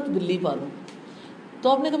خوبصورت بلی پالو. تو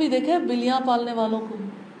آپ نے کبھی دیکھا ہے بلیاں پالنے والوں کو؟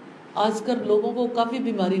 آج کل لوگوں کو کافی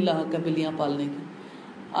بیماری لاحق ہے بلیاں پالنے کی.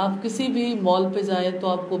 آپ کسی بھی مال پہ جائیں تو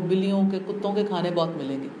آپ کو بلیوں کے کتوں کے کھانے بہت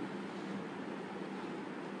ملیں گے.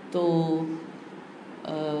 تو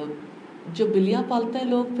جو بلیاں پالتے ہیں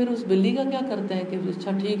لوگ پھر اس بلی کا کیا کرتے ہیں کہ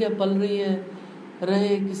اچھا ٹھیک ہے پل رہی ہے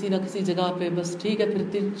رہے کسی نہ کسی جگہ پہ بس ٹھیک ہے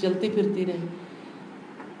پھرتی چلتی پھرتی رہے.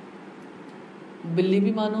 بلی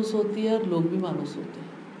بھی مانوس ہوتی ہے اور لوگ بھی مانوس ہوتے ہیں.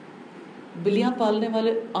 بلیاں پالنے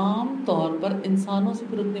والے عام طور پر انسانوں سے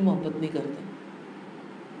پھر اتنی محبت نہیں کرتے.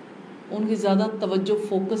 ان کی زیادہ توجہ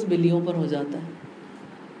فوکس بلیوں پر ہو جاتا ہے.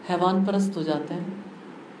 حیوان پرست ہو جاتے ہیں,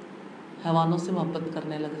 حیوانوں سے محبت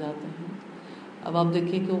کرنے لگ جاتے ہیں. اب آپ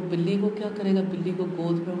دیکھیں کہ وہ بلی کو کیا کرے گا, بلی کو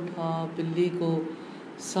گود میں اٹھا, بلی کو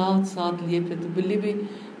ساتھ ساتھ لیے پھر تو بلی بھی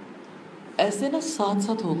ایسے نا ساتھ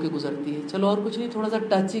ساتھ ہو کے گزرتی ہے. چلو اور کچھ نہیں, تھوڑا سا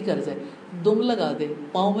ٹچ ہی کر جائے, دم لگا دے,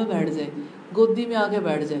 پاؤں میں بیٹھ جائے, گودی میں آگے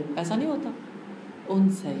بیٹھ جائے, ایسا نہیں ہوتا. ان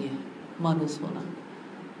سے یہ مانوس ہونا.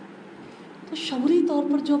 تو شعوری طور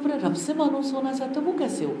پر جو اپنے رب سے مانوس ہونا چاہتا ہے وہ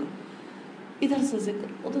کیسے ہوگا؟ ادھر سے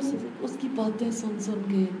ذکر ادھر سے ذکر, اس کی باتیں سن سن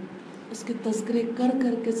کے, اس کے تذکرے کر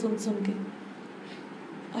کر کے سن سن کے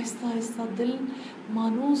آہستہ آہستہ دل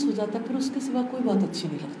مانوس ہو جاتا ہے. پھر اس کے سوا کوئی بات اچھی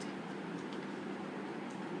نہیں لگتی.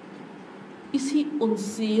 اسی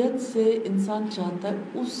انسیت سے انسان چاہتا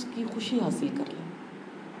ہے اس کی خوشی حاصل کر لے.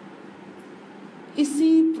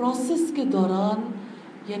 اسی پروسیس کے دوران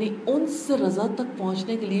یعنی انس سے رضا تک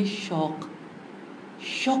پہنچنے کے لیے شوق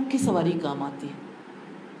کی سواری کام آتی ہے.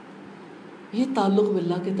 یہ تعلق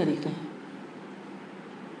باللہ کے طریقے ہیں.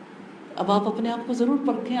 اب آپ اپنے آپ کو ضرور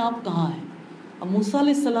پرکھیں آپ کہاں ہیں. اب موسیٰ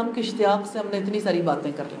علیہ السلام کے اشتیاق سے ہم نے اتنی ساری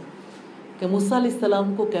باتیں کر لیں کہ موسیٰ علیہ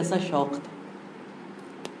السلام کو کیسا شوق تھا.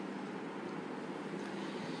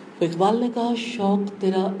 اقبال نے کہا شوق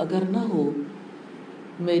تیرا اگر نہ ہو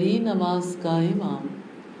میری نماز کا امام,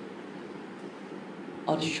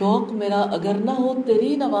 اور شوق میرا اگر نہ ہو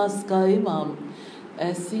تیری نماز کا امام,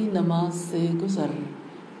 ایسی نماز سے گزر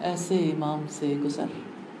ایسے امام سے گزر.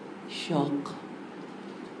 شوق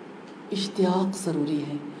اشتیاق ضروری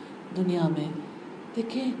ہے دنیا میں.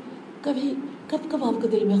 دیکھیں کب آپ کے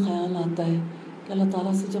دل میں خیال آتا ہے کہ اللہ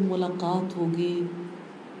تعالیٰ سے جب ملاقات ہوگی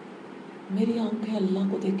میری آنکھیں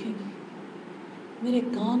اللہ کو دیکھیں گی, میرے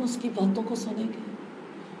کان اس کی باتوں کو سنیں گے,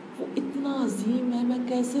 وہ اتنا عظیم ہے, میں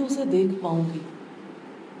کیسے اسے دیکھ پاؤں گی,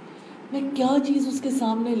 میں کیا چیز اس کے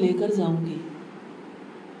سامنے لے کر جاؤں گی.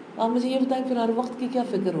 آپ مجھے یہ بتائیں پھر ہر وقت کی کیا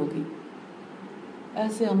فکر ہوگی؟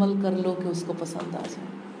 ایسے عمل کر لو کہ اس کو پسند آ جائے.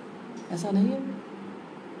 ایسا نہیں ہے.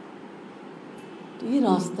 تو یہ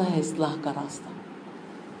راستہ ہے اصلاح کا راستہ,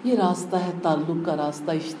 یہ راستہ ہے تعلق کا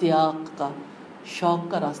راستہ, اشتیاق کا, شوق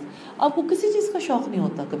کا راستہ. آپ کو کسی چیز کا شوق نہیں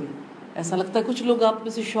ہوتا کبھی؟ ایسا لگتا ہے کچھ لوگ آپ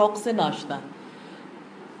میں سے شوق سے ناشتا ہے,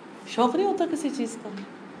 شوق نہیں ہوتا کسی چیز کا.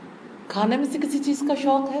 کھانے میں سے کسی چیز کا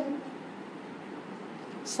شوق ہے؟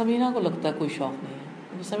 سمینہ کو لگتا ہے کوئی شوق نہیں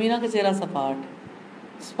ہے. سمینہ کا چہرہ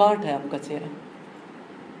سپاٹ ہے, آپ کا چہرہ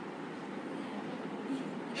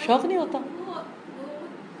شوق نہیں ہوتا.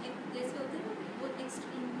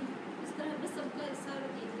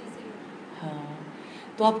 ہاں,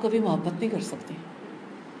 تو آپ کبھی محبت نہیں کر سکتے.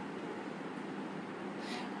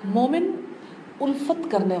 مومن الفت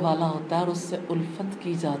کرنے والا ہوتا ہے اور اس سے الفت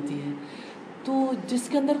کی جاتی ہے. تو جس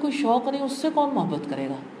کے اندر کوئی شوق نہیں اس سے کون محبت کرے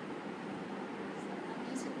گا؟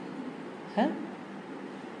 ہے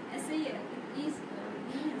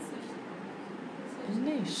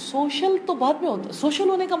نہیں, سوشل تو بعد میں ہوتا. سوشل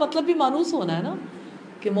ہونے کا مطلب بھی مانوس ہونا ہے نا,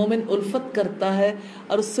 کہ مومن الفت کرتا ہے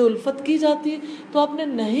اور اس سے الفت کی جاتی ہے. تو آپ نے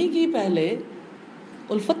نہیں کی, پہلے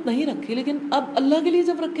الفت نہیں رکھی, لیکن اب اللہ کے لیے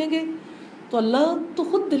جب رکھیں گے تو اللہ تو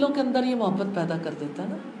خود دلوں کے اندر یہ محبت پیدا کر دیتا ہے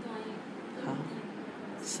نا. ہاں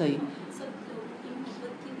صحیح.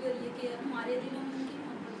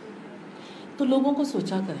 تو لوگوں کو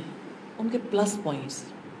سوچا کریں, ان کے پلس پوائنٹس,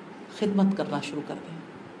 خدمت کرنا شروع کر دیں.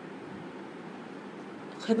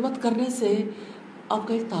 خدمت کرنے سے آپ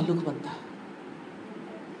کا ایک تعلق بنتا ہے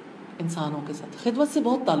انسانوں کے ساتھ. خدمت سے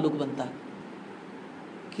بہت تعلق بنتا ہے.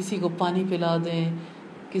 کسی کو پانی پلا دیں,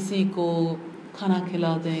 کسی کو کھانا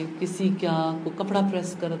کھلا دیں, کسی کو کپڑا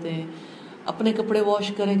پریس کر دیں, اپنے کپڑے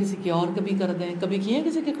واش کریں, کسی کے اور کبھی کر دیں. کبھی کیے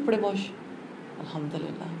کسی کے کپڑے واش؟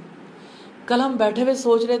 الحمدللہ. کل ہم بیٹھے ہوئے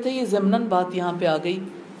سوچ رہے تھے, یہ ضمناً بات یہاں پہ آ گئی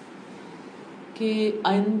کہ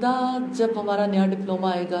آئندہ جب ہمارا نیا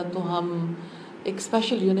ڈپلوما آئے گا تو ہم ایک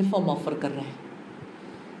اسپیشل یونیفارم آفر کر رہے ہیں،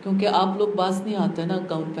 کیونکہ آپ لوگ باز نہیں آتے نا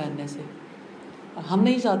گاؤن پہننے سے، ہم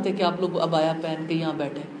نہیں چاہتے کہ آپ لوگ عبایا پہن کے یہاں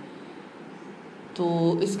بیٹھیں. تو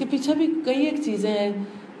اس کے پیچھے بھی کئی ایک چیزیں ہیں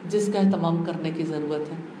جس کا اہتمام کرنے کی ضرورت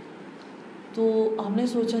ہے. تو ہم نے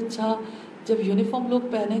سوچا اچھا جب یونیفارم لوگ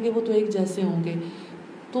پہنیں گے وہ تو ایک جیسے ہوں گے،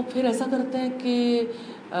 تو پھر ایسا کرتے ہیں کہ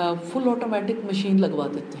فل آٹومیٹک مشین لگوا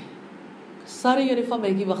دیتے ہیں، سارے یونیفارم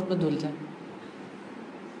ایک ہی وقت میں دھل جائیں.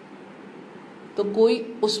 تو کوئی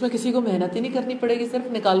اس میں کسی کو محنت ہی نہیں کرنی پڑے گی،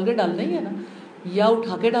 صرف نکال کے ڈالنا ہی ہے نا، یا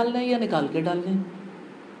اٹھا کے ڈالنا ہے یا نکال کے ڈالنا ہے.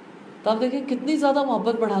 تو آپ دیکھیں کتنی زیادہ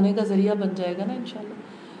محبت بڑھانے کا ذریعہ بن جائے گا نا انشاءاللہ.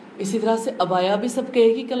 اسی طرح سے عبایا بھی سب کے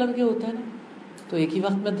ایک ہی کلر کے ہوتے ہیں نا، تو ایک ہی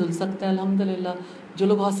وقت میں دھل سکتے ہیں الحمدللہ. جو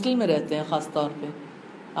لوگ ہاسٹل میں رہتے ہیں خاص طور پہ،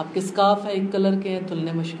 آپ کے اسکارف ہیں ایک کلر کے ہیں،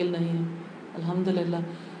 دھلنے مشکل نہیں ہے الحمدللہ.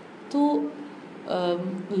 تو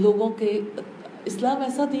لوگوں کے اسلام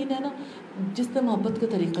ایسا دین ہے نا جس نے محبت کے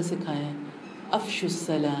طریقے سکھائے ہیں. افشوا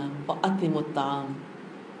السلام واطعموا الطعام،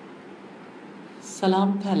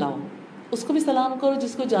 سلام پھیلاؤ، اس کو بھی سلام کرو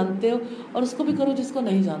جس کو جانتے ہو اور اس کو بھی کرو جس کو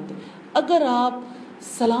نہیں جانتے. اگر آپ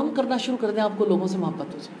سلام کرنا شروع کر دیں آپ کو لوگوں سے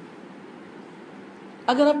محبت ہو جائے.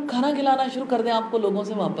 اگر آپ کھانا کھلانا شروع کر دیں آپ کو لوگوں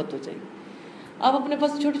سے محبت ہو جائے گی. آپ اپنے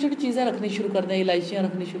پاس چھوٹی چھوٹی چیزیں رکھنی شروع کر دیں، الائچیاں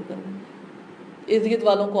رکھنی شروع کر دیں، ارد گرد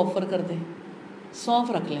والوں کو آفر کر دیں،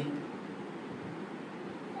 سونف رکھ لیں.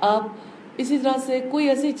 آپ اسی طرح سے کوئی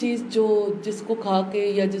ایسی چیز جو جس کو کھا کے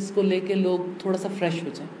یا جس کو لے کے لوگ تھوڑا سا فریش ہو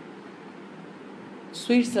جائیں،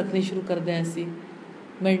 سویٹس رکھنی شروع کر دیں، ایسی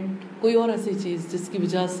منٹ، کوئی اور ایسی چیز جس کی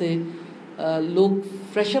وجہ سے لوگ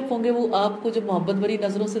فریش اپ ہوں گے. وہ آپ کو جب محبت بھری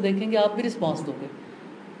نظروں سے دیکھیں گے آپ بھی رسپانس دو گے.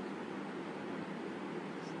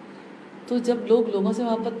 تو جب لوگ لوگوں سے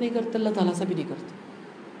محبت نہیں کرتے اللہ تعالیٰ سے بھی نہیں کرتے،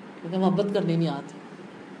 کیونکہ محبت کرنی نہیں آتی.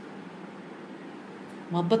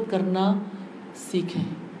 محبت کرنا سیکھیں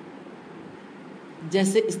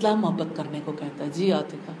جیسے اسلام محبت کرنے کو کہتا ہے. جی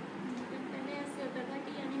عاطفہ. پہلے ایسے ہوتا تھا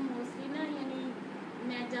کہ موسٹلی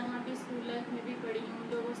میں جہاں بھی اسکول لائف میں بھی پڑھی ہوں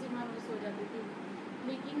لوگوں سے مانوس ہو جاتی تھی،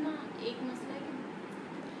 لیکن ایک مسئلہ ہے کہ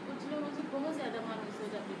کچھ لوگوں سے بہت زیادہ مانوس ہو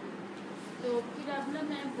جاتی تھی. تو پھر اب میں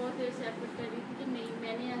بہت دیر سے ایفرٹ کر رہی تھی کہ نہیں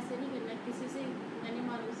میں نے ایسے نہیں کرنا، کسی سے میں نے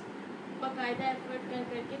مانوس باقاعدہ ایفرٹ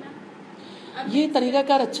کر کے یہ طریقہ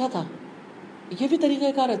کار اچھا تھا، یہ بھی طریقہ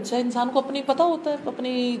کار اچھا ہے. انسان کو اپنی پتہ ہوتا ہے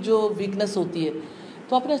اپنی جو ویکنس ہوتی ہے،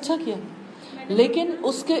 تو آپ نے اچھا کیا. لیکن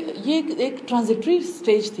اس کے یہ ایک ٹرانزٹری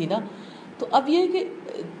سٹیج تھی نا. تو اب یہ کہ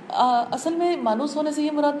اصل میں مانوس ہونے سے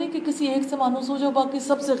یہ مراد نہیں کہ کسی ایک سے مانوس ہو جو باقی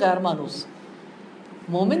سب سے غیر مانوس.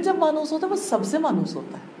 مومن جب مانوس ہوتا ہے وہ سب سے مانوس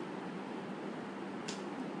ہوتا ہے.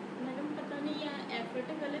 میڈم پتہ نہیں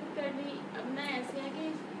ایفرٹ غلط کر رہی. اب نا ایسے ہے کہ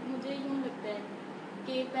مجھے یوں لگتا ہے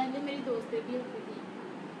کہ پہلے میری دوستیں بھی ہوتی تھی،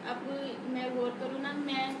 اب میں غور کروں نا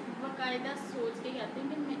میں باقاعدہ سوچ کے آتی ہوں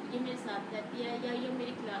کہ یہ میرے ساتھ رہتی ہے یا یہ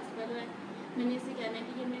میری کلاس فیلو ہے، میں نے اسے کہنا ہے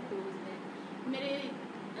کہ یہ میری دوست ہے. میرے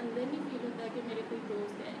اندر نہیں فیل ہوتا کہ میرے کوئی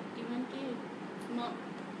دوست ہے. ایون کہ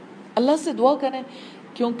اللہ سے دعا کریں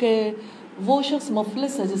کیونکہ وہ شخص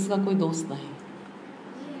مفلس ہے جس کا کوئی دوست نہیں.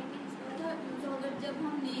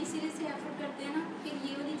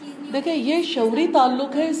 دیکھیں یہ شعوری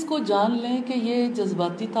تعلق ہے، اس کو جان لیں کہ یہ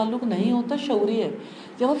جذباتی تعلق نہیں ہوتا، شعوری ہے.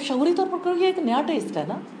 جب آپ شعوری طور پر کرو گے ایک نیا ٹیسٹ ہے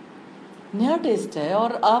نا، نیا ٹیسٹ ہے.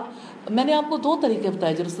 اور میں نے آپ کو 2 طریقے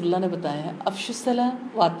بتائے جو رسول اللہ نے بتائے ہیں، افشوا السلام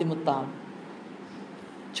واطعموا الطعام.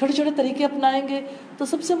 چھوٹے چھوٹے طریقے اپنائیں گے تو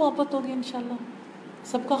سب سے محبت ہوگی انشاءاللہ،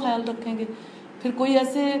 سب کا خیال رکھیں گے. پھر کوئی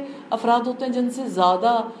ایسے افراد ہوتے ہیں جن سے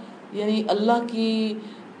زیادہ یعنی اللہ کی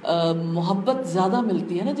محبت زیادہ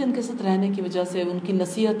ملتی ہے نا، جن کے ساتھ رہنے کی وجہ سے، ان کی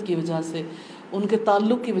نصیحت کی وجہ سے، ان کے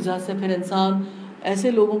تعلق کی وجہ سے پھر انسان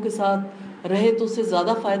ایسے لوگوں کے ساتھ رہے تو اس سے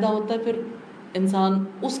زیادہ فائدہ ہوتا ہے. پھر انسان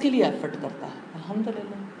اس کے لیے ایفرٹ کرتا ہے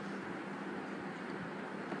الحمدللہ.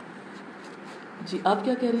 جی آپ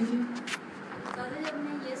کیا کہہ رہی تھی؟ جب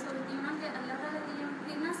میں یہ سوچتی ہوں نا کہ اللہ تعالیٰ کے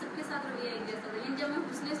پھر نا سب کے ساتھ رویہ ایک جیسا ہوتا ہے. جب میں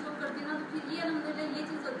حسن سلوک کرتی ہوں نا تو پھر یہ الحمدللہ یہ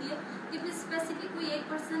چیز ہوتی ہے کہ پھر اسپیسیفک کوئی ایک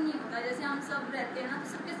پرسن نہیں ہوتا، جیسے ہم سب رہتے ہیں نا تو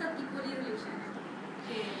سب کے ساتھ ایکولی ریلیشن ہے.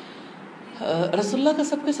 رسول اللہ کا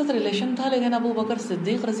سب کے ساتھ ریلیشن تھا، لیکن ابو بکر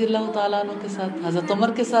صدیق رضی اللہ تعالیٰ عنہ کے ساتھ، حضرت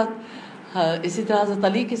عمر کے ساتھ، اسی طرح حضرت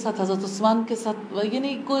علی کے ساتھ، حضرت عثمان کے ساتھ،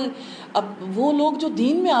 یعنی کوئی اب وہ لوگ جو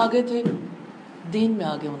دین میں آگے تھے، دین میں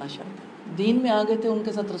آگے ہونا شرط ہے، دین میں آگے تھے، ان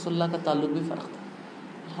کے ساتھ رسول اللہ کا تعلق بھی فرق تھا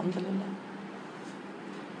الحمدللہ.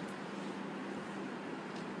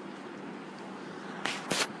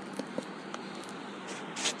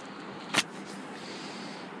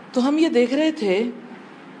 تو ہم یہ دیکھ رہے تھے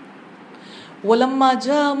وَلَمَّا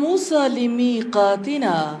جَاءَ مُوسَىٰ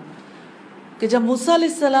لِمِيقَاتِنَا کہ جب موسیٰ علیہ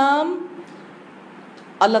السلام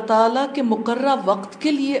اللہ تعالیٰ کے مقررہ وقت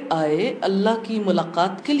کے لیے آئے، اللہ کی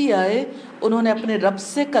ملاقات کے لیے آئے، انہوں نے اپنے رب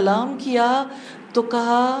سے کلام کیا تو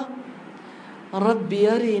کہا رب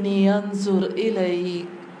ارنی انظر الیک،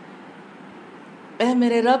 اے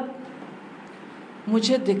میرے رب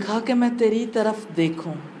مجھے دکھا کہ میں تیری طرف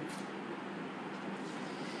دیکھوں۔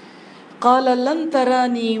 قال لن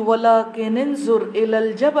ترانی ولكن انظر الى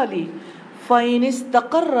الجبل فإن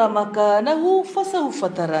استقر مكانه فسوف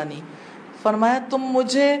ترانی، فرمایا تم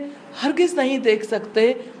مجھے ہرگز نہیں دیکھ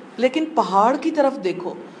سکتے لیکن پہاڑ کی طرف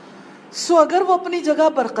دیکھو، سو اگر وہ اپنی جگہ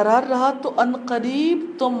برقرار رہا تو ان قریب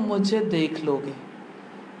تم مجھے دیکھ لو گے۔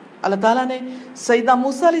 اللہ تعالیٰ نے سیدنا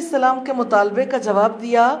موسیٰ علیہ السلام کے مطالبے کا جواب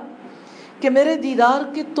دیا کہ میرے دیدار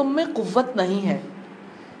کی تم میں قوت نہیں ہے۔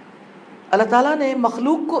 اللہ تعالیٰ نے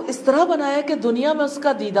مخلوق کو اس طرح بنایا کہ دنیا میں اس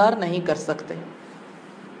کا دیدار نہیں کر سکتے،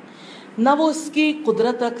 نہ وہ اس کی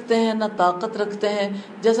قدرت رکھتے ہیں نہ طاقت رکھتے ہیں،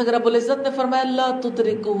 جیسا کہ رب العزت نے فرمایا لا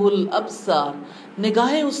تدرکہ الابصار،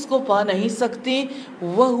 نگاہیں اس کو پا نہیں سکتی،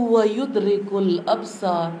 وہو یدرک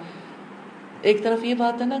الابصار۔ ایک طرف یہ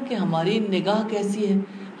بات ہے نا کہ ہماری نگاہ کیسی ہے،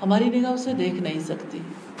 ہماری نگاہ اسے دیکھ نہیں سکتی،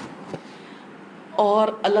 اور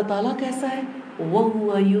اللہ تعالیٰ کیسا ہے،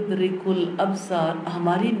 وَهُوَ يُدْرِكُ الْأَبْصَارَ،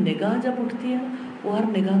 ہماری نگاہ جب اٹھتی ہے وہ ہر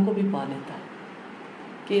نگاہ کو بھی پا لیتا ہے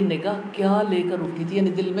کہ نگاہ کیا لے کر اٹھی تھی، یعنی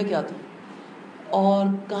دل میں کیا تھا اور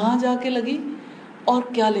کہاں جا کے لگی اور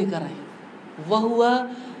کیا لے کر آئی۔ وَهُوَ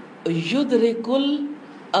يُدْرِكُ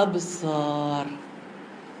الْأَبْصَارَ،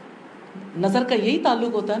 نظر کا یہی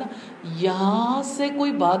تعلق ہوتا ہے نا، یہاں سے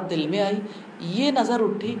کوئی بات دل میں آئی، یہ نظر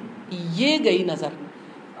اٹھی، یہ گئی نظر،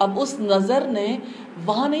 اب اس نظر نے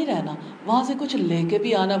وہاں نہیں رہنا، وہاں سے کچھ لے کے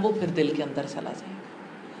بھی آنا، وہ پھر دل کے اندر چلا جائے گا۔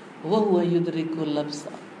 وَهُوَ يُدْرِكُ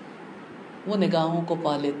الْأَبْصَارَ، وہ نگاہوں کو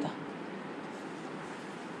پا لیتا۔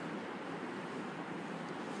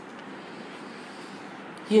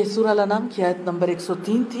 یہ سورہ الانعام کی آیت نمبر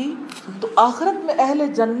 103 تھی۔ تو آخرت میں اہل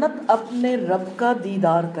جنت اپنے رب کا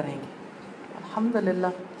دیدار کریں گے، الحمدللہ۔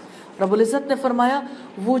 رب العزت نے فرمایا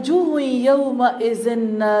وجوہ یومئذ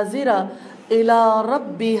ناظرہ الی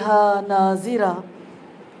ربها ناظرہ،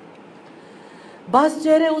 بعض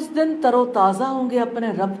چہرے اس دن تر و تازہ ہوں گے،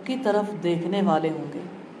 اپنے رب کی طرف دیکھنے والے ہوں گے۔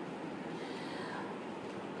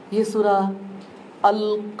 یہ سورہ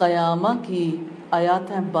القیامہ کی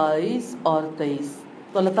آیات ہیں 22 اور 23۔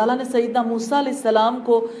 تو اللہ تعالیٰ نے سیدنا موسیٰ علیہ السلام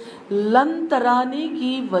کو لن ترانی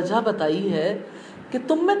کی وجہ بتائی ہے کہ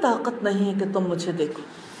تم میں طاقت نہیں ہے کہ تم مجھے دیکھو۔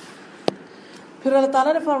 پھر اللہ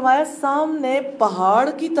تعالیٰ نے فرمایا سامنے پہاڑ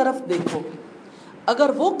کی طرف دیکھو، اگر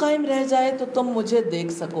وہ قائم رہ جائے تو تم مجھے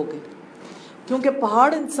دیکھ سکو گے، کیونکہ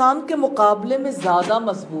پہاڑ انسان کے مقابلے میں زیادہ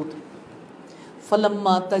مضبوط ہے۔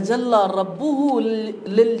 فلما تجلی ربہ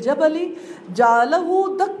للجبل جعلہ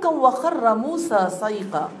دکا وخر موسیٰ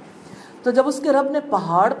صعقا، تو جب اس کے رب نے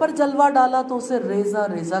پہاڑ پر جلوہ ڈالا تو اسے ریزہ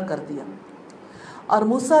ریزہ کر دیا اور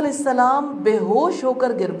موسیٰ علیہ السلام بے ہوش ہو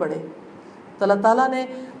کر گر پڑے۔ تو اللہ تعالیٰ نے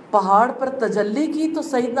پہاڑ پر تجلی کی تو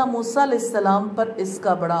سیدنا موسیٰ علیہ السلام پر اس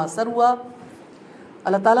کا بڑا اثر ہوا۔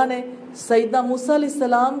 اللہ تعالیٰ نے سیدنا موسیٰ علیہ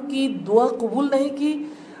السلام کی دعا قبول نہیں کی،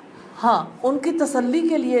 ہاں ان کی تسلی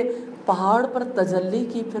کے لیے پہاڑ پر تجلی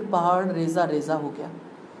کی، پھر پہاڑ ریزہ ریزہ ہو گیا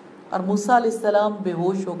اور موسیٰ علیہ السلام بے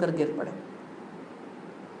ہوش ہو کر گر پڑے۔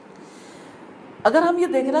 اگر ہم یہ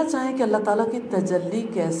دیکھنا چاہیں کہ اللہ تعالیٰ کی تجلی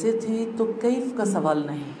کیسے تھی تو کیف کا سوال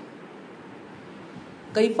نہیں،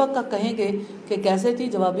 کیفہ کا کہیں گے کہ کیسے تھی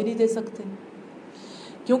جواب ہی نہیں دے سکتے،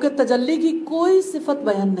 کیونکہ تجلی کی کوئی صفت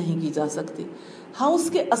بیان نہیں کی جا سکتی۔ ہاں اس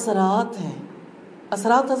کے اثرات ہیں،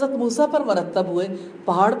 اثرات حضرت موسیٰ پر مرتب ہوئے،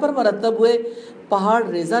 پہاڑ پر مرتب ہوئے، پہاڑ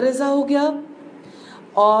ریزہ ریزہ ہو گیا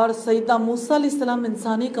اور سیدنا موسیٰ علیہ السلام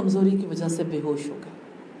انسانی کمزوری کی وجہ سے بے ہوش ہو گئے۔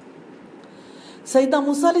 سیدنا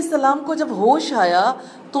موسیٰ علیہ السلام کو جب ہوش آیا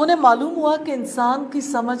تو انہیں معلوم ہوا کہ انسان کی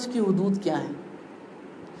سمجھ کی حدود کیا ہیں،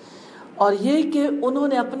 اور یہ کہ انہوں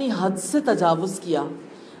نے اپنی حد سے تجاوز کیا۔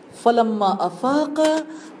 فلما افاق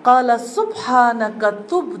قال سبحانک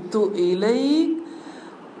تبت الیک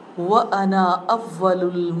وانا اول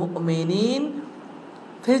المؤمنین،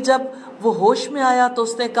 پھر جب وہ ہوش میں آیا تو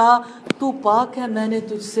اس نے کہا تو پاک ہے، میں نے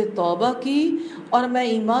تجھ سے توبہ کی اور میں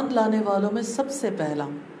ایمان لانے والوں میں سب سے پہلا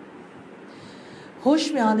ہوں۔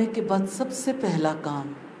 ہوش میں آنے کے بعد سب سے پہلا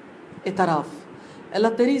کام اعتراف، اللہ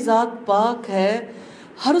تیری ذات پاک ہے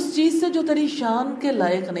ہر اس چیز سے جو تیری شان کے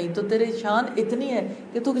لائق نہیں، تو تیری شان اتنی ہے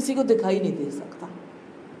کہ تو کسی کو دکھائی نہیں دے سکتا۔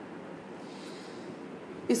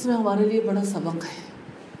 اس میں ہمارے لیے بڑا سبق ہے۔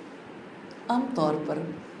 عام طور پر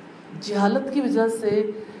جہالت کی وجہ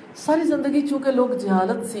سے ساری زندگی، چونکہ لوگ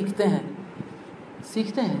جہالت سیکھتے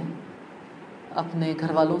ہیں اپنے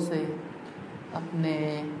گھر والوں سے،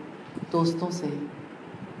 اپنے دوستوں سے،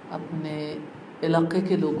 اپنے علاقے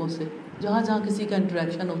کے لوگوں سے، جہاں جہاں کسی کا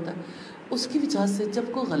انٹریکشن ہوتا ہے اس کی وجہ سے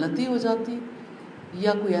جب کوئی غلطی ہو جاتی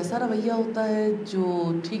یا کوئی ایسا رویہ ہوتا ہے جو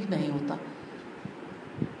ٹھیک نہیں ہوتا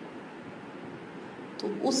تو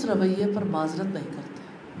اس رویے پر معذرت نہیں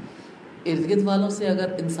کرتے. ارد گرد والوں سے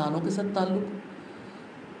اگر انسانوں کے ساتھ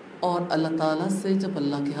تعلق اور اللہ تعالیٰ سے جب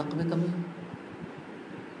اللہ کے حق میں کمی ہو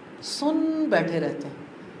سن بیٹھے رہتے ہیں.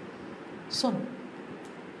 سن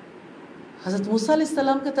حضرت موسیٰ علیہ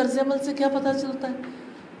السلام کے طرز عمل سے کیا پتہ چلتا ہے؟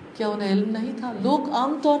 کیا انہیں علم نہیں تھا؟ لوگ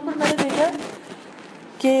عام طور پر میں نے دیکھا ہے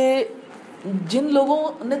کہ جن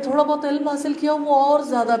لوگوں نے تھوڑا بہت علم حاصل کیا وہ اور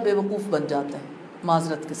زیادہ بے وقوف بن جاتے ہیں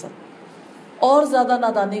معذرت کے ساتھ، اور زیادہ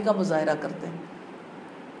نادانی کا مظاہرہ کرتے ہیں.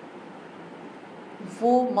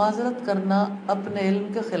 وہ معذرت کرنا اپنے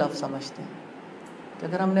علم کے خلاف سمجھتے ہیں کہ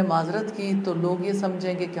اگر ہم نے معذرت کی تو لوگ یہ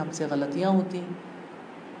سمجھیں گے کہ ہم سے غلطیاں ہوتی ہیں،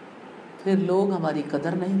 پھر لوگ ہماری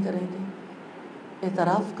قدر نہیں کریں گے.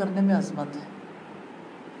 اعتراف کرنے میں عظمت ہے.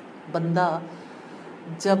 بندہ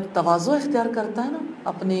جب تواضع اختیار کرتا ہے نا،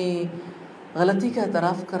 اپنی غلطی کا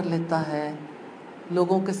اعتراف کر لیتا ہے،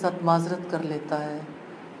 لوگوں کے ساتھ معذرت کر لیتا ہے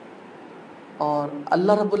اور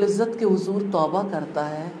اللہ رب العزت کے حضور توبہ کرتا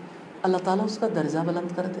ہے، اللہ تعالیٰ اس کا درجہ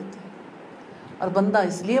بلند کر دیتے ہیں. اور بندہ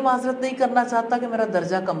اس لیے معذرت نہیں کرنا چاہتا کہ میرا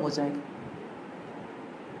درجہ کم ہو جائے گا.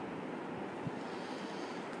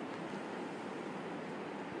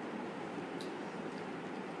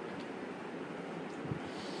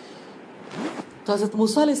 تو حضرت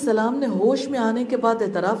موسیٰ علیہ السلام نے ہوش میں آنے کے بعد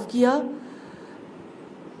اعتراف کیا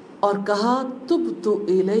اور کہا تبت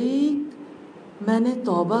الیک، میں نے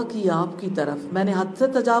توبہ کی آپ کی طرف، میں نے حد سے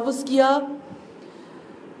تجاوز کیا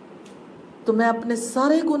تو میں اپنے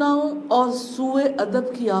سارے گناہوں اور سوء ادب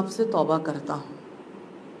کی آپ سے توبہ کرتا ہوں.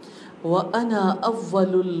 وَأَنَا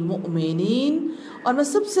أَوَّلُ الْمُؤْمِنِينَ، اور میں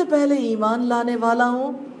سب سے پہلے ایمان لانے والا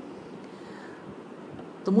ہوں.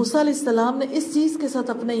 تو موسیٰ علیہ السلام نے اس چیز کے ساتھ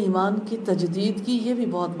اپنے ایمان کی تجدید کی. یہ بھی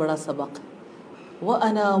بہت بڑا سبق ہے.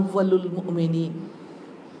 وَأَنَا أَوَّلُ الْمُؤْمِنِينَ،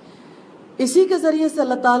 اسی کے ذریعے سے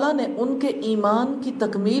اللہ تعالیٰ نے ان کے ایمان کی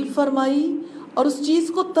تکمیل فرمائی اور اس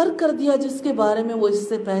چیز کو ترک کر دیا جس کے بارے میں وہ اس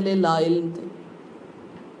سے پہلے لا علم تھے.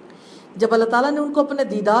 جب اللہ تعالیٰ نے ان کو اپنے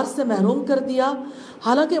دیدار سے محروم کر دیا،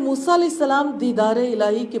 حالانکہ موسیٰ علیہ السلام دیدار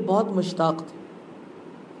الہی کے بہت مشتاق تھے،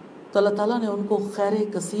 تو اللہ تعالیٰ نے ان کو خیر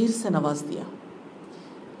کثیر سے نواز دیا.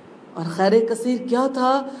 اور خیر کثیر کیا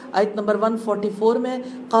تھا؟ آیت نمبر 144 میں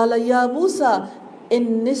قال یا موسیٰ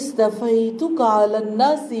انی اصطفیتک علی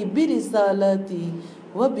الناس برسالتی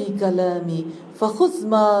وبکلامی فخذ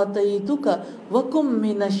ما آتیتک وکن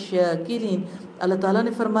من الشاکرین. اللہ تعالیٰ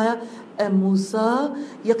نے فرمایا اے موسیٰ،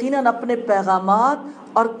 یقیناً اپنے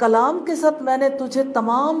پیغامات اور کلام کے ساتھ میں نے تجھے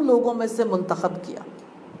تمام لوگوں میں سے منتخب کیا.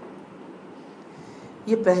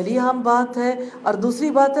 یہ پہلی اہم بات ہے. اور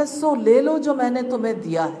دوسری بات ہے سو لے لو جو میں نے تمہیں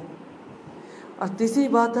دیا ہے. اور تیسری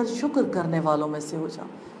بات ہے شکر کرنے والوں میں سے ہو جاؤ.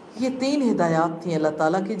 یہ 3 ہدایات تھیں اللہ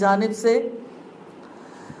تعالیٰ کی جانب سے.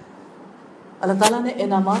 اللہ تعالیٰ نے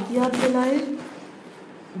انعامات یاد دلائے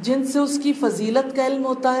جن سے اس کی فضیلت کا علم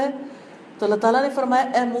ہوتا ہے. تو اللہ تعالیٰ نے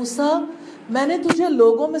فرمایا اے موسیٰ، میں نے تجھے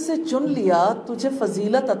لوگوں میں سے چن لیا، تجھے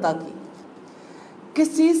فضیلت عطا کی.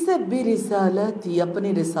 کس چیز سے؟ برسالتی،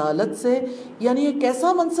 اپنی رسالت سے. یعنی ایک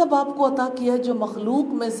ایسا منصب آپ کو عطا کیا ہے جو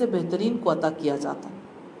مخلوق میں سے بہترین کو عطا کیا جاتا ہے.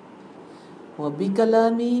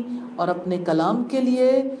 وبکلامی، اور اپنے کلام کے لیے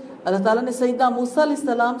اللہ تعالیٰ نے سیدنا موسیٰ علیہ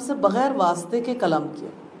السلام سے بغیر واسطے کے کلام کیا.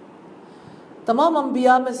 تمام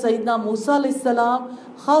انبیاء میں سیدنا موسیٰ علیہ السلام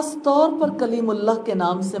خاص طور پر کلیم اللہ کے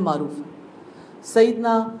نام سے معروف ہے.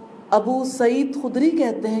 سیدنا ابو سعید خدری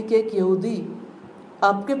کہتے ہیں کہ ایک یہودی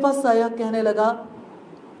آپ کے پاس آیا، کہنے لگا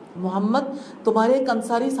محمد تمہارے ایک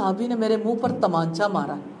انصاری صحابی نے میرے منہ پر تمانچہ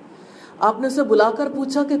مارا. آپ نے اسے بلا کر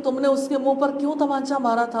پوچھا کہ تم نے اس کے منہ پر کیوں تمانچہ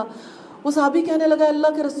مارا تھا؟ وہ صحابی کہنے لگا اللہ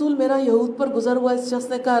کے رسول، میرا یہود پر گزر ہوا اس شخص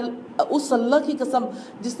نے کہا اس اللہ کی قسم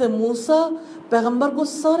جس نے موسیٰ پیغمبر کو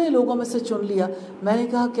سارے لوگوں میں سے چن لیا. میں نے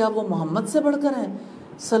کہا کیا وہ محمد سے بڑھ کر ہیں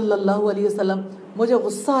صلی اللہ علیہ وسلم؟ مجھے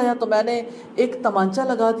غصہ آیا تو میں نے ایک تمانچہ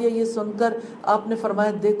لگا دیا. یہ سن کر آپ نے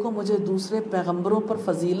فرمایا دیکھو مجھے دوسرے پیغمبروں پر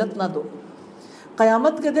فضیلت نہ دو.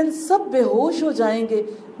 قیامت کے دن سب بے ہوش ہو جائیں گے،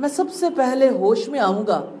 میں سب سے پہلے ہوش میں آؤں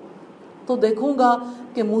گا تو دیکھوں گا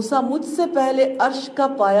کہ موسیٰ مجھ سے پہلے عرش کا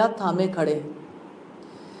پایا تھامے کھڑے ہیں.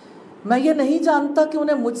 میں یہ نہیں جانتا کہ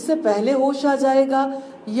انہیں مجھ سے پہلے ہوش آ جائے گا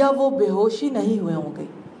یا وہ بے ہوشی نہیں ہوئے ہوں گے،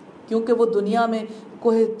 کیونکہ وہ دنیا میں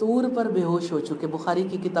کوہ طور پر بے ہوش ہو چکے. بخاری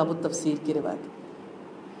کی کتاب التفسیر کی روایت.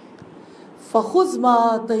 فخذ ما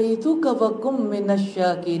آتیتک وکن من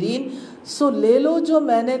الشاکرین، سو لے لو جو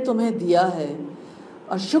میں نے تمہیں دیا ہے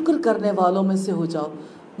اور شکر کرنے والوں میں سے ہو جاؤ.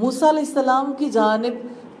 موسیٰ علیہ السلام کی جانب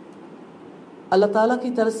اللہ تعالیٰ کی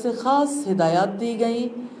طرف سے خاص ہدایات دی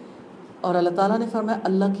گئیں اور اللہ تعالیٰ نے فرمایا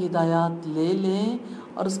اللہ کی ہدایات لے لیں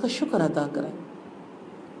اور اس کا شکر ادا کریں.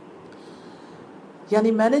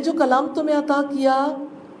 یعنی میں نے جو کلام تمہیں عطا کیا،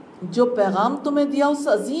 جو پیغام تمہیں دیا، اس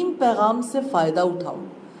عظیم پیغام سے فائدہ اٹھاؤ،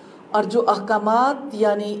 اور جو احکامات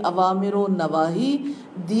یعنی اوامر و نواہی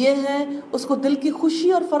دیے ہیں اس کو دل کی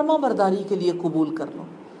خوشی اور فرما برداری کے لیے قبول کر لو.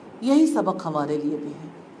 یہی سبق ہمارے لیے بھی ہے،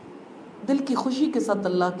 دل کی خوشی کے ساتھ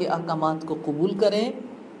اللہ کے احکامات کو قبول کریں.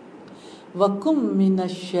 وَكُمْ مِنَ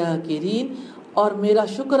الشَّاكِرِينَ، اور میرا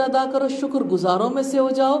شکر ادا کرو، شکر گزاروں میں سے ہو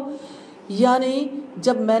جاؤ. یعنی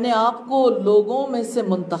جب میں نے آپ کو لوگوں میں سے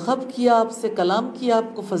منتخب کیا، آپ سے کلام کیا،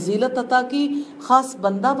 آپ کو فضیلت عطا کی، خاص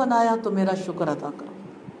بندہ بنایا، تو میرا شکر ادا کرو.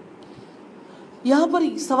 یہاں پر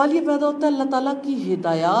سوال یہ پیدا ہوتا ہے اللہ تعالیٰ کی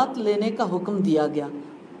ہدایات لینے کا حکم دیا گیا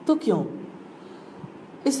تو کیوں؟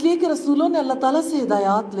 اس لیے کہ رسولوں نے اللہ تعالیٰ سے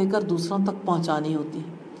ہدایات لے کر دوسروں تک پہنچانی ہوتی ہے،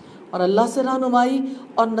 اور اللہ سے رہنمائی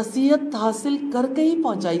اور نصیحت حاصل کر کے ہی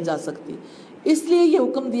پہنچائی جا سکتی. اس لیے یہ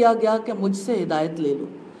حکم دیا گیا کہ مجھ سے ہدایت لے لو.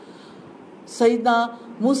 سیدنا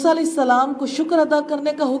موسیٰ علیہ السلام کو شکر ادا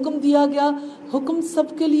کرنے کا حکم دیا گیا. حکم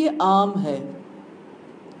سب کے لیے عام ہے.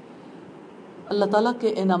 اللہ تعالیٰ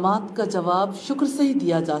کے انعامات کا جواب شکر سے ہی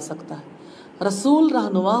دیا جا سکتا ہے. رسول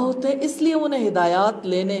رہنما ہوتے ہیں، اس لیے انہیں ہدایات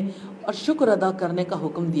لینے اور شکر ادا کرنے کا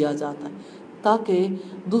حکم دیا جاتا ہے تاکہ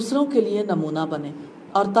دوسروں کے لیے نمونہ بنے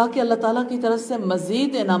اور تاکہ اللہ تعالیٰ کی طرف سے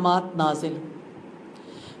مزید انعامات نازل ہوں.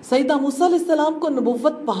 سیدنا موسیٰ علیہ السلام کو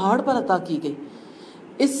نبوت پہاڑ پر عطا کی گئی.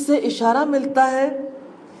 اس سے اشارہ ملتا ہے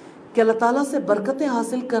کہ اللہ تعالیٰ سے برکتیں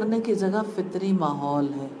حاصل کرنے کی جگہ فطری ماحول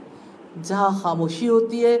ہے جہاں خاموشی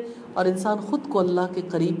ہوتی ہے اور انسان خود کو اللہ کے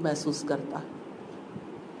قریب محسوس کرتا ہے.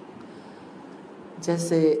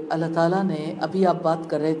 جیسے اللہ تعالیٰ نے، ابھی آپ بات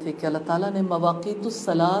کر رہے تھے کہ اللہ تعالیٰ نے مواقیت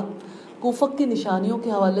الصلاۃ کو افق کی نشانیوں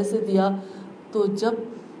کے حوالے سے دیا، تو جب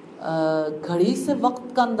گھڑی سے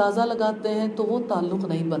وقت کا اندازہ لگاتے ہیں تو وہ تعلق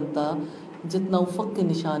نہیں بنتا جتنا افق کی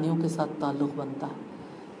نشانیوں کے ساتھ تعلق بنتا ہے.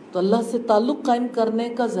 تو اللہ سے تعلق قائم کرنے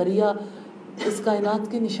کا ذریعہ اس کائنات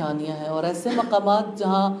کی نشانیاں ہیں، اور ایسے مقامات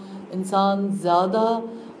جہاں انسان زیادہ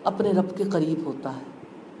اپنے رب کے قریب ہوتا ہے،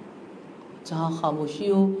 جہاں خاموشی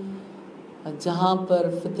ہو، جہاں پر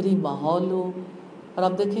فطری ماحول ہو. اور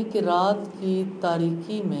آپ دیکھیں کہ رات کی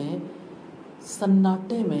تاریکی میں،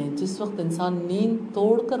 سناٹے میں، جس وقت انسان نیند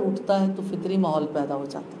توڑ کر اٹھتا ہے تو فطری ماحول پیدا ہو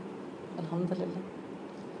جاتا ہے. الحمدللہ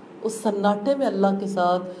اس سناٹے میں اللہ کے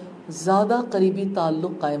ساتھ زیادہ قریبی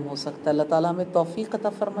تعلق قائم ہو سکتا ہے. اللہ تعالیٰ ہمیں توفیق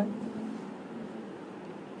عطا فرمائے.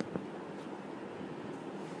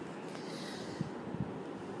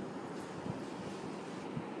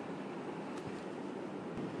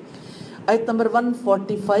 آیت نمبر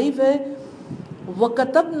 145 ہے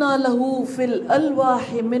وَكَتَبْنَا لَهُ فِي الْأَلْوَاحِ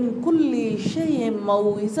مِنْ كُلِّ شَيْءٍ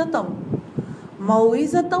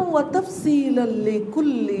مَوْعِظَةً وَتَفْصِيلًا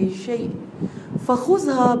لِكُلِّ شَيْءٍ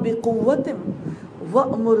فَخُذْهَا بِقُوَّةٍ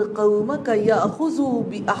وَأْمُرْ قَوْمَكَ يَأْخُذُوا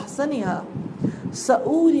بِأَحْسَنِهَا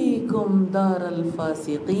سَأُورِيكُمْ دَارَ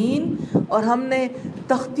الْفَاسِقِينَ. اور ہم نے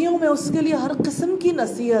تختیوں میں اس کے لیے ہر قسم کی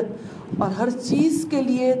نصیحت اور ہر چیز کے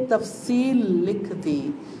لیے تفصیل لکھ دی.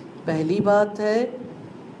 پہلی بات ہے.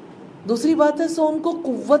 دوسری بات ہے سو ان کو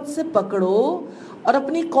قوت سے پکڑو اور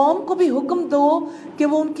اپنی قوم کو بھی حکم دو کہ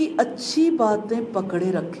وہ ان کی اچھی باتیں پکڑے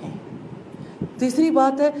رکھیں. تیسری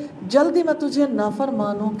بات ہے جلدی میں تجھے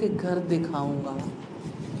نافرمانوں کے گھر دکھاؤں گا.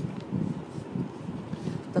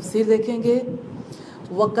 تفسیر دیکھیں گے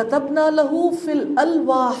وَكَتَبْنَا لَهُ فِي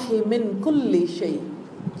الْأَلْوَاحِ مِنْ كُلِّ شَيْءٍ،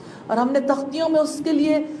 اور ہم نے تختیوں میں اس کے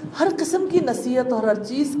لیے ہر قسم کی نصیحت اور ہر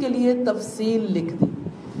چیز کے لیے تفصیل لکھ دی.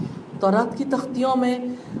 تورات کی تختیوں میں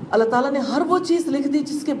اللہ تعالیٰ نے ہر وہ چیز لکھ دی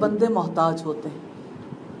جس کے بندے محتاج ہوتے ہیں.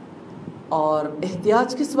 اور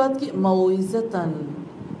احتیاج کس بات کی؟ موعظتاً،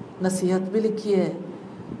 نصیحت بھی لکھی ہے،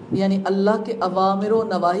 یعنی اللہ کے اوامر و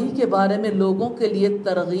نواہی کے بارے میں لوگوں کے لیے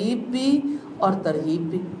ترغیب بھی اور ترہیب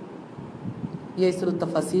بھی. یہ اسر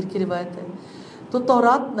التفاسیر کی روایت ہے. تو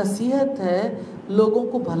تورات نصیحت ہے، لوگوں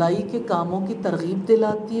کو بھلائی کے کاموں کی ترغیب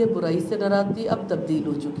دلاتی ہے، برائی سے ڈراتی ہے. اب تبدیل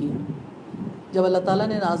ہو چکی ہے، جب اللہ تعالیٰ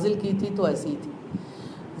نے نازل کی تھی تو ایسی تھی.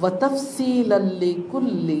 وَتَفْصِيلًا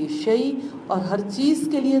لِكُلِّ شَيْءٍ، اور ہر چیز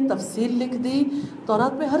کے لیے تفصیل لکھ دی.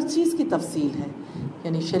 تورات میں ہر چیز کی تفصیل ہے،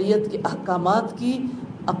 یعنی شریعت کے احکامات کی،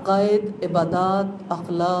 عقائد، عبادات،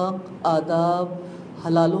 اخلاق، آداب،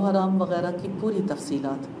 حلال و حرام وغیرہ کی پوری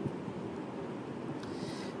تفصیلات.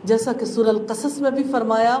 جیسا کہ سورہ القصص میں بھی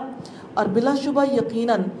فرمایا اور بلا شبہ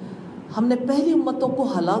یقیناً ہم نے پہلی امتوں کو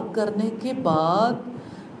ہلاک کرنے کے بعد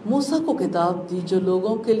موسیٰ کو کتاب دی جو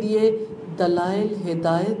لوگوں کے لیے دلائل،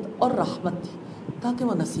 ہدایت اور رحمت تھی تاکہ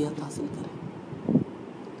وہ نصیحت حاصل کریں.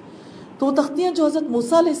 تو وہ تختیاں جو حضرت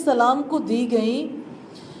موسیٰ علیہ السلام کو دی گئیں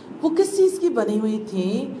وہ کس چیز کی بنی ہوئی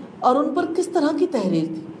تھیں اور ان پر کس طرح کی تحریر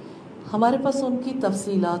تھی؟ ہمارے پاس ان کی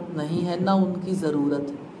تفصیلات نہیں ہے، نہ ان کی ضرورت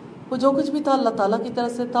ہے. وہ جو کچھ بھی تھا اللہ تعالیٰ کی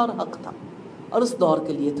طرف سے تھا اور حق تھا اور اس دور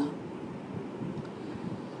کے لیے تھا.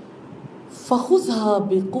 فَخُذْهَا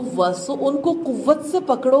بِقُوَّةٍ، سو ان کو قوت سے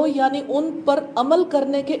پکڑو، یعنی ان پر عمل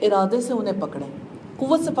کرنے کے ارادے سے انہیں پکڑیں.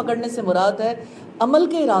 قوت سے پکڑنے سے مراد ہے عمل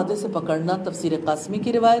کے ارادے سے پکڑنا. تفسیر قاسمی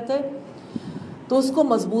کی روایت ہے. تو اس کو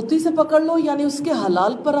مضبوطی سے پکڑ لو، یعنی اس کے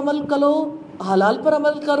حلال پر عمل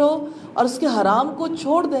کرو اور اس کے حرام کو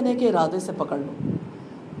چھوڑ دینے کے ارادے سے پکڑ لو.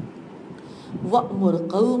 وَأْمُرْ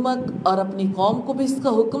قَوْمَكَ، اور اپنی قوم کو بھی اس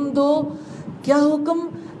کا حکم دو. کیا حکم؟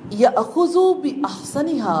 يَأْخُذُوا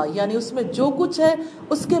بِأَحْسَنِهَا، یعنی اس میں جو کچھ ہے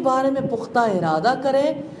اس کے بارے میں پختہ ارادہ کریں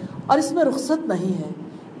اور اس میں رخصت نہیں ہے.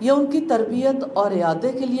 یہ ان کی تربیت اور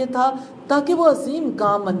اعادے کے لیے تھا تاکہ وہ عظیم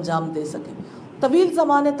کام انجام دے سکیں. طویل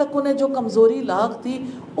زمانے تک انہیں جو کمزوری لاحق تھی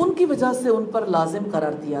ان کی وجہ سے ان پر لازم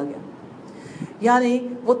قرار دیا گیا. یعنی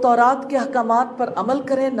وہ تورات کے احکامات پر عمل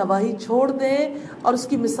کریں، نواہی چھوڑ دیں اور اس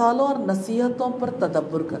کی مثالوں اور نصیحتوں پر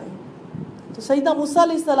تدبر کریں. تو سیدنا موسیٰ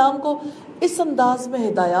علیہ السلام کو اس انداز میں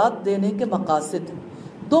ہدایات دینے کے مقاصد ہیں.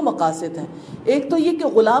 2 مقاصد ہیں. ایک تو یہ کہ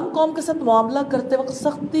غلام قوم کے ساتھ معاملہ کرتے وقت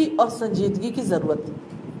سختی اور سنجیدگی کی ضرورت ہے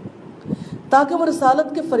تاکہ وہ رسالت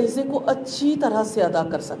کے فریضے کو اچھی طرح سے ادا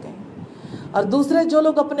کر سکیں. اور دوسرے، جو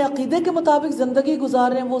لوگ اپنے عقیدے کے مطابق زندگی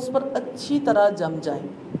گزار رہے ہیں وہ اس پر اچھی طرح جم جائیں.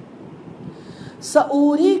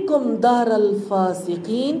 سَأُورِيكُمْ دَارَ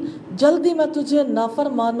الْفَاسِقِينَ، جلدی میں تجھے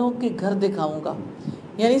نافرمانوں کے گھر دکھاؤں گا.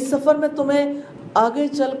 یعنی اس سفر میں تمہیں آگے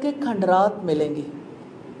چل کے کھنڈرات ملیں گے.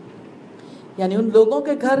 یعنی ان لوگوں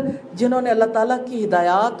کے گھر جنہوں نے اللہ تعالیٰ کی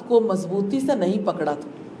ہدایات کو مضبوطی سے نہیں پکڑا تھا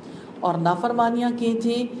اور نافرمانیاں کی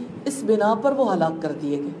تھیں، اس بنا پر وہ ہلاک کر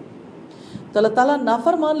دیے گئے. تو اللہ تعالیٰ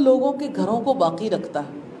نافرمان لوگوں کے گھروں کو باقی رکھتا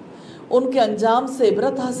ہے، ان کے انجام سے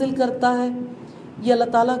عبرت حاصل کرتا ہے. یہ اللہ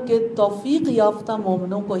تعالیٰ کے توفیق یافتہ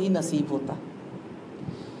مومنوں کو ہی نصیب ہوتا ہے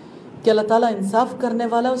کہ اللہ تعالیٰ انصاف کرنے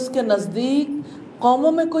والا. اس کے نزدیک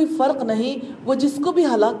قوموں میں کوئی فرق نہیں، وہ جس کو بھی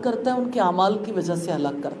ہلاک کرتا ہے ان کے اعمال کی وجہ سے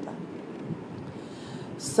ہلاک کرتا ہے.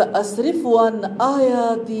 سَأَصْرِفُ عَنْ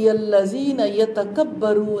آيَاتِيَ الَّذِينَ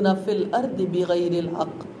يَتَكَبَّرُونَ فِي الْأَرْضِ بِغَيْرِ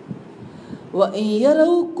الْحَقِّ وَإِنْ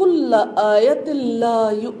يَرَوْا كُلَّ آيَةٍ لَا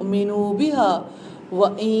يُؤْمِنُوا بِهَا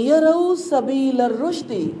وَإِنْ يَرَوْا سَبِيلَ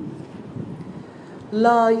الرُّشْدِ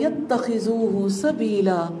لَا يَتَّخِذُوهُ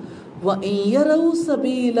سَبِيلًا وَإِنْ يَرَوْا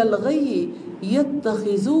سَبِيلَ الْغَيِّ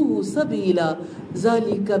يَتَّخِذُوهُ سَبِيلًا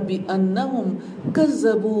ذَلِكَ بِأَنَّهُمْ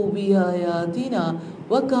كَذَّبُوا بِآيَاتِنَا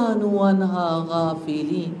وَكَانُوا عَنْهَا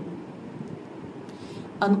غَافِلِينَ.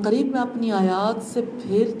 ان قریب میں اپنی آیات سے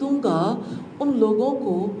پھیر دوں گا ان لوگوں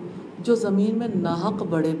کو جو زمین میں ناحق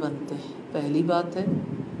بڑے بنتے ہیں. پہلی بات ہے.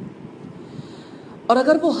 اور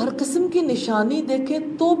اگر وہ ہر قسم کی نشانی دیکھیں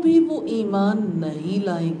تو بھی وہ ایمان نہیں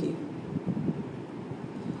لائیں گے.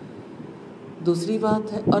 دوسری بات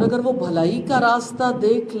ہے، اور اگر وہ بھلائی کا راستہ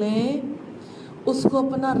دیکھ لیں اس کو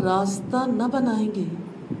اپنا راستہ نہ بنائیں گے.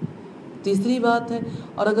 تیسری بات ہے،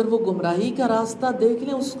 اور اگر وہ گمراہی کا راستہ دیکھ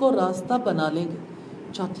لیں اس کو راستہ بنا لیں گے.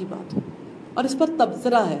 چوتھی بات ہے، اور اس پر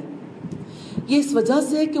تبصرہ ہے، یہ اس وجہ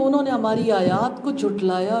سے ہے کہ انہوں نے ہماری آیات کو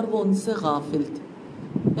جھٹلایا اور وہ ان سے غافل تھے.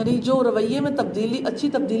 یعنی جو رویے میں اچھی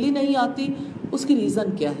تبدیلی نہیں آتی اس کی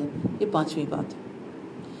ریزن کیا ہے. یہ 5ویں بات ہے.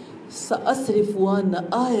 سَأَصْرِفُ عَنْ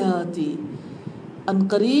آيَاتِي، ان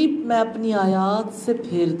قریب میں اپنی آیات سے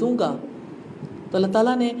پھیر دوں گا. تو اللہ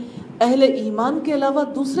تعالیٰ نے اہل ایمان کے علاوہ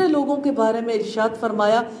دوسرے لوگوں کے بارے میں ارشاد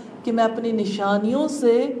فرمایا کہ میں اپنی نشانیوں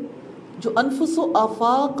سے جو انفس و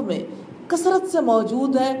آفاق میں کثرت سے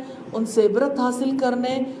موجود ہیں ان سے عبرت حاصل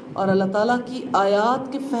کرنے اور اللہ تعالیٰ کی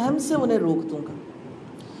آیات کے فہم سے انہیں روک دوں گا.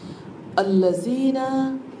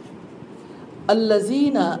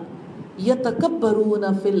 الذین یتکبرون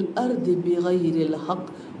فی الارض بغیر الحق،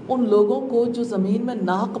 ان لوگوں کو جو زمین میں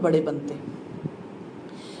ناحق بڑے بنتے ہیں،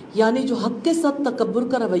 یعنی جو حق کے ساتھ تکبر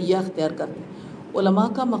کا رویہ اختیار کرتے ہیں. علماء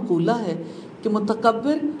کا مقولہ ہے کہ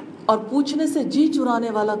متکبر اور پوچھنے سے جی چرانے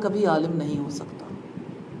والا کبھی عالم نہیں ہو سکتا.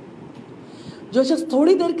 جو شخص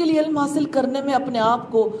تھوڑی دیر کے لیے علم حاصل کرنے میں اپنے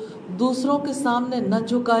آپ کو دوسروں کے سامنے نہ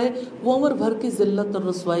جھکائے وہ عمر بھر کی ذلت اور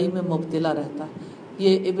رسوائی میں مبتلا رہتا ہے.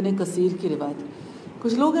 یہ ابن کثیر کی روایت ہے.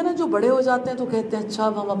 کچھ لوگ ہیں نا جو بڑے ہو جاتے ہیں تو کہتے ہیں اچھا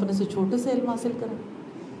اب ہم اپنے سے چھوٹے سے علم حاصل کریں.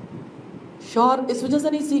 شوہر اس وجہ سے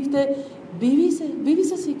نہیں سیکھتے، بیوی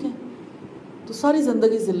سے سیکھیں، تو ساری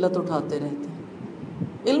زندگی ذلت اٹھاتے رہتے ہیں.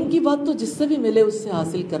 علم کی بات تو جس سے بھی ملے اس سے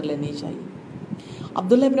حاصل کر لینی چاہیے.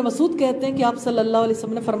 عبداللہ ابن مسعود کہتے ہیں کہ آپ صلی اللہ علیہ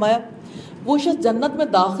وسلم نے فرمایا وہ شخص جنت میں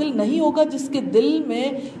داخل نہیں ہوگا جس کے دل میں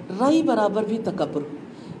رائی برابر بھی تکبر ہو.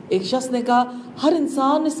 ایک شخص نے کہا ہر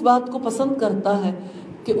انسان اس بات کو پسند کرتا ہے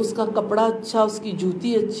کہ اس کا کپڑا اچھا، اس کی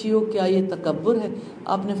جوتی اچھی ہو، کیا یہ تکبر ہے؟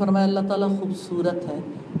 آپ نے فرمایا اللہ تعالیٰ خوبصورت ہے،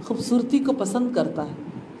 خوبصورتی کو پسند کرتا ہے،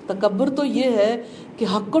 تکبر تو یہ ہے کہ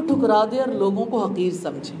حق کو ٹھکرا دے اور لوگوں کو حقیر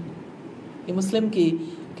سمجھے. یہ مسلم کی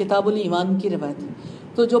کتاب الایمان کی روایت ہے.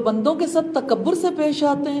 تو جو بندوں کے ساتھ تکبر سے پیش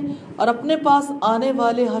آتے ہیں اور اپنے پاس آنے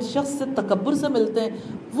والے ہر شخص سے تکبر سے ملتے ہیں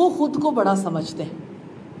وہ خود کو بڑا سمجھتے ہیں،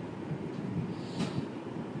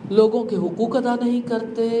 لوگوں کے حقوق ادا نہیں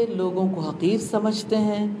کرتے، لوگوں کو حقیر سمجھتے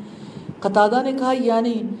ہیں. قتادہ نے کہا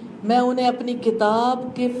یعنی میں انہیں اپنی کتاب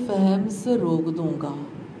کے فہم سے روک دوں گا.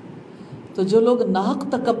 تو جو لوگ ناحق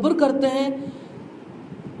تکبر کرتے ہیں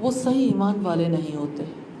وہ صحیح ایمان والے نہیں ہوتے.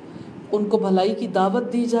 ان کو بھلائی کی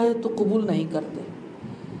دعوت دی جائے تو قبول نہیں کرتے.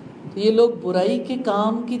 تو یہ لوگ برائی کے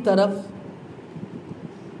کام کی طرف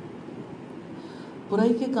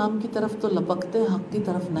تو لپکتے ہیں، حق کی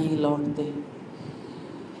طرف نہیں لوٹتے.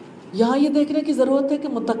 یہاں یہ دیکھنے کی ضرورت ہے کہ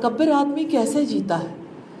متکبر آدمی کیسے جیتا ہے.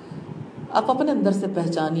 آپ اپنے اندر سے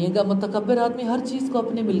پہچانیے گا. متکبر آدمی ہر چیز کو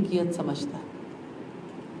اپنی ملکیت سمجھتا ہے.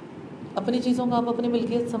 اپنی چیزوں کو آپ اپنی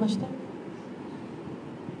ملکیت سمجھتے ہیں؟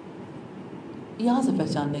 یہاں سے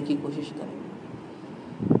پہچاننے کی کوشش کریں.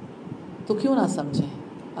 تو کیوں نہ سمجھیں؟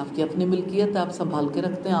 آپ کی اپنی ملکیت آپ سنبھال کے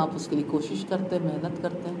رکھتے ہیں، آپ اس کے لیے کوشش کرتے ہیں، محنت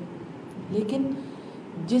کرتے ہیں، لیکن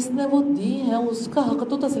جس نے وہ دی ہیں اس کا حق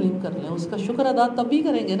تو تسلیم کر لیں. اس کا شکر ادا تبھی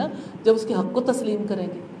کریں گے نا جب اس کے حق کو تسلیم کریں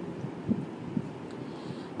گے،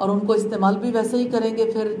 اور ان کو استعمال بھی ویسے ہی کریں گے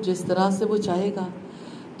پھر جس طرح سے وہ چاہے گا.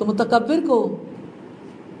 تو متکبر کو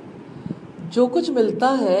جو کچھ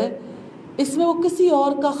ملتا ہے اس میں وہ کسی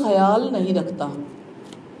اور کا خیال نہیں رکھتا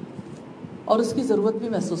اور اس کی ضرورت بھی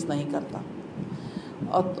محسوس نہیں کرتا.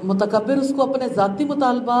 اور متکبر اس کو اپنے ذاتی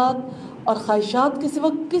مطالبات اور خواہشات کے سوا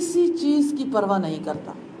کسی چیز کی پرواہ نہیں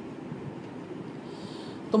کرتا.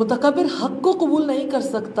 تو متکبر حق کو قبول نہیں کر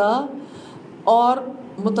سکتا، اور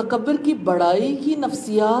متکبر کی بڑائی کی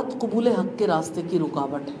نفسیات قبول حق کے راستے کی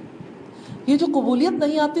رکاوٹ ہے. یہ جو قبولیت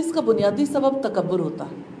نہیں آتی اس کا بنیادی سبب تکبر ہوتا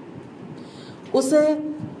ہے. اسے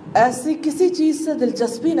ایسی کسی چیز سے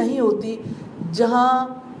دلچسپی نہیں ہوتی جہاں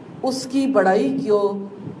اس کی بڑائی کو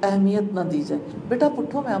اہمیت نہ دی جائے. بیٹا آپ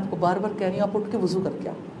اٹھو، میں آپ کو بار بار کہہ رہی ہوں آپ اٹھ کے وضو کر کے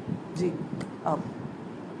آؤ. جی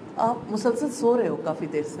آپ مسلسل سو رہے ہو کافی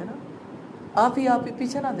دیر سے نا. آپ ہی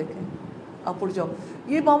پیچھے نہ دیکھیں، آپ اٹھ جاؤ.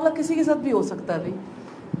 یہ معاملہ کسی کے ساتھ بھی ہو سکتا ہے بھائی.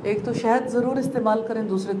 ایک تو شہد ضرور استعمال کریں،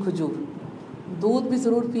 دوسرے کھجور، دودھ بھی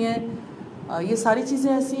ضرور پئیں. یہ ساری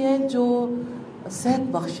چیزیں ایسی ہیں جو صحت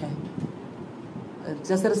بخش ہیں.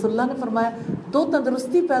 جیسے رسول اللہ نے فرمایا 2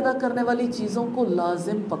 تندرستی پیدا کرنے والی چیزوں کو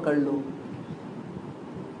لازم پکڑ لو.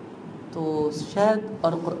 تو شہد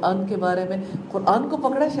اور قرآن کے بارے میں، قرآن کو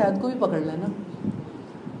پکڑے شہد کو بھی پکڑ لینا.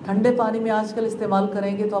 ٹھنڈے پانی میں آج کل استعمال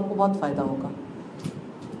کریں گے تو آپ کو بہت فائدہ ہوگا.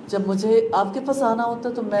 جب مجھے آپ کے پاس آنا ہوتا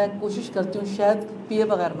ہے تو میں کوشش کرتی ہوں شہد پیے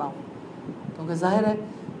بغیر نہ ہو، کیونکہ ظاہر ہے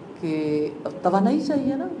کہ توانائی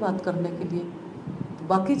چاہیے نا بات کرنے کے لیے.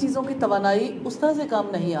 باقی چیزوں کی توانائی اس طرح سے کام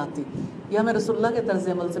نہیں آتی. یہ ہمیں رسول اللہ کے طرز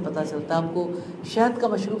عمل سے پتہ چلتا ہے. آپ کو شہد کا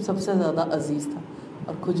مشروب سب سے زیادہ عزیز تھا.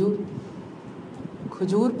 اور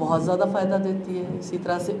کھجور بہت زیادہ فائدہ دیتی ہے. اسی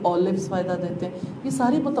طرح سے اولیوز فائدہ دیتے ہیں. یہ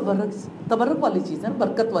ساری تبرک والی چیزیں،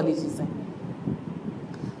 برکت والی چیزیں،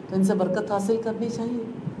 تو ان سے برکت حاصل کرنی چاہیے،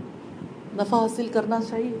 نفع حاصل کرنا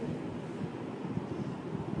چاہیے.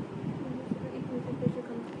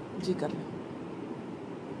 جی کر لیں.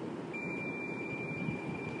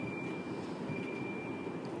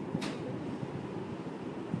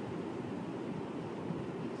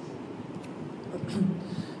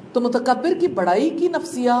 تو متکبر کی بڑائی کی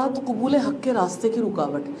نفسیات قبول حق کے راستے کی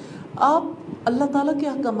رکاوٹ. آپ اللہ تعالیٰ کے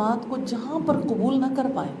احکامات کو جہاں پر قبول نہ کر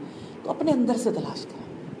پائیں تو اپنے اندر سے تلاش کریں،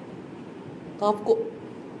 تو آپ کو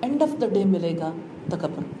اینڈ آف دا ڈے ملے گا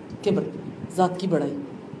تکبر، کبر، ذات کی بڑائی.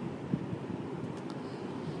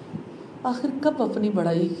 آخر کب اپنی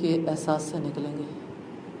بڑائی کے احساس سے نکلیں گے؟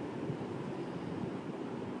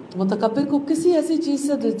 متکبر کو کسی ایسی چیز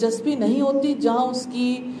سے دلچسپی نہیں ہوتی جہاں اس کی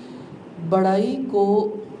بڑائی کو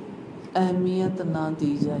اہمیت نہ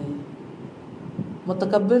دی جائے.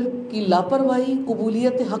 متکبر کی لاپرواہی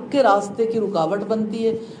قبولیت حق کے راستے کی رکاوٹ بنتی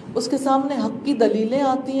ہے. اس کے سامنے حق کی دلیلیں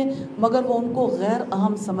آتی ہیں مگر وہ ان کو غیر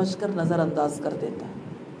اہم سمجھ کر نظر انداز کر دیتا ہے.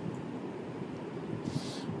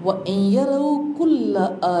 وَإِن يَرَوْا كُلَّ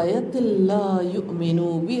آيَةٍ لَا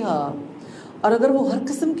يُؤْمِنُوا بِهَا، اور اگر وہ ہر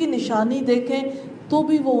قسم کی نشانی دیکھیں تو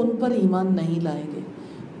بھی وہ ان پر ایمان نہیں لائیں گے.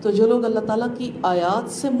 تو جو لوگ اللہ تعالیٰ کی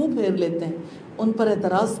آیات سے منہ پھیر لیتے ہیں، ان پر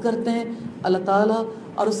اعتراض کرتے ہیں، اللہ تعالیٰ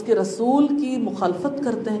اور اس کے رسول کی مخالفت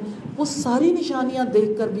کرتے ہیں، وہ ساری نشانیاں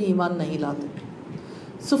دیکھ کر بھی ایمان نہیں لاتے.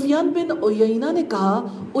 سفیان بن عیینہ نے کہا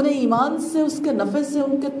انہیں ایمان سے، اس کے نفع سے،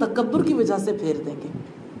 ان کے تکبر کی وجہ سے پھیر دیں گے.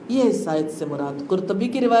 یہ اس آیت سے مراد. قرطبی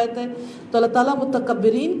کی روایت ہے تو اللہ تعالیٰ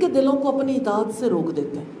متکبرین کے دلوں کو اپنی اطاعت سے روک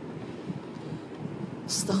دیتے ہیں.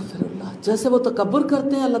 استغفراللہ، جیسے وہ تکبر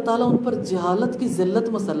کرتے ہیں اللہ تعالیٰ ان پر جہالت کی ذلت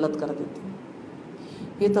مسلط کر دیتے ہیں۔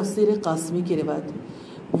 یہ تفسیر قاسمی کی روایت ہے۔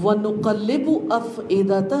 وَنُقَلِّبُ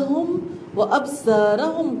أَفْئِدَتَهُمْ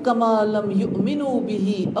وَأَبْصَارَهُمْ كَمَا لَمْ يُؤْمِنُوا بِهِ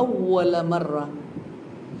أَوَّلَ مَرَّةٍ،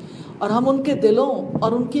 اور ہم ان کے دلوں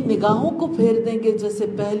اور ان کی نگاہوں کو پھیر دیں گے جیسے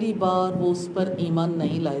پہلی بار وہ اس پر ایمان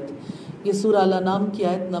نہیں لائے تھے۔ یہ سورہ الانعام کی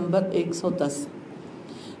آیت نمبر 110۔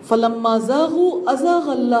 فَلَمَّا زَاغُوا أَزَاغَ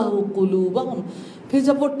اللَّهُ قُلُوبَهُمْ، پھر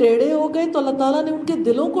جب وہ ٹیڑھے ہو گئے تو اللہ تعالیٰ نے ان کے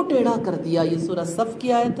دلوں کو ٹیڑھا کر دیا۔ یہ سورہ صف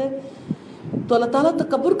کی آیت ہے۔ تو اللہ تعالیٰ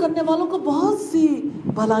تکبر کرنے والوں کو بہت سی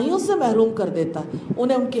بھلائیوں سے محروم کر دیتا ہے،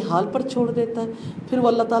 انہیں ان کے حال پر چھوڑ دیتا ہے، پھر وہ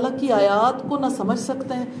اللہ تعالیٰ کی آیات کو نہ سمجھ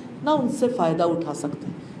سکتے ہیں، نہ ان سے فائدہ اٹھا سکتے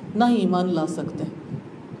ہیں، نہ ہی ایمان لا سکتے ہیں،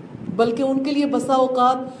 بلکہ ان کے لیے بسا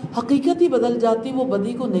اوقات حقیقت ہی بدل جاتی، وہ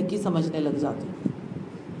بدی کو نیکی سمجھنے لگ جاتی۔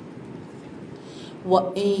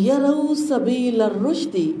 وَإِن يَرَوْا سَبِيلَ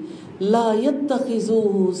الرُّشْدِ لَا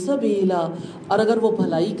يَتَّخِذُوهُ سَبِيلًا، اور اگر وہ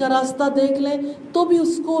بھلائی کا راستہ دیکھ لیں تو بھی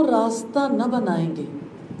اس کو راستہ نہ بنائیں گے۔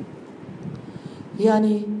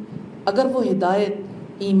 یعنی اگر وہ ہدایت،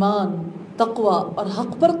 ایمان، تقوی اور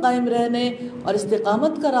حق پر قائم رہنے اور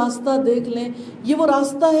استقامت کا راستہ دیکھ لیں، یہ وہ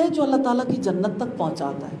راستہ ہے جو اللہ تعالیٰ کی جنت تک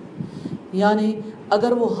پہنچاتا ہے۔ یعنی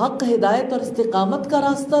اگر وہ حق، ہدایت اور استقامت کا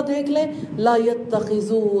راستہ دیکھ لیں، لا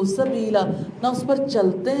يتخذوه سبیلا، نہ اس پر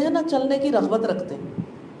چلتے ہیں نہ چلنے کی رغبت رکھتے ہیں۔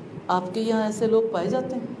 آپ کے یہاں ایسے لوگ پائے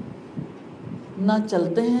جاتے ہیں، نہ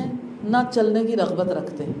چلتے ہیں نہ چلنے کی رغبت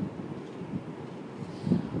رکھتے ہیں،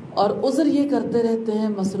 اور عذر یہ کرتے رہتے ہیں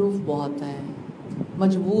مصروف بہت ہیں،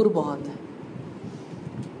 مجبور بہت ہیں۔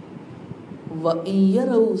 وَإِن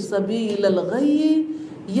يَرَوْا سَبِيلَ الْغَيِّ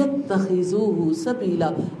يَتَّخِذُوهُ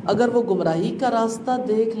سَبِيلًا، اگر وہ گمراہی کا راستہ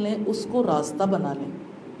دیکھ لیں اس کو راستہ بنا لیں،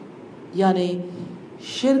 یعنی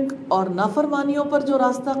شرک اور نافرمانیوں پر جو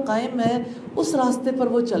راستہ قائم ہے اس راستے پر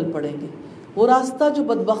وہ چل پڑیں گے، وہ راستہ جو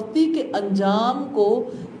بدبختی کے انجام کو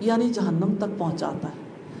یعنی جہنم تک پہنچاتا ہے۔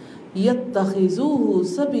 یتخذوہ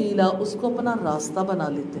سبیلا، اس کو اپنا راستہ بنا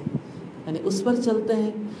لیتے ہیں، یعنی اس پر چلتے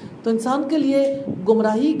ہیں۔ تو انسان کے لیے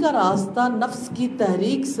گمراہی کا راستہ نفس کی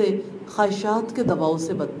تحریک سے، خواہشات کے دباؤ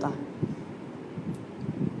سے بچتا ہے،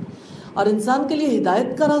 اور انسان کے لیے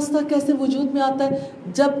ہدایت کا راستہ کیسے وجود میں آتا ہے؟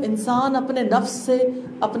 جب انسان اپنے نفس سے،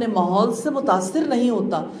 اپنے ماحول سے متاثر نہیں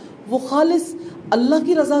ہوتا، وہ خالص اللہ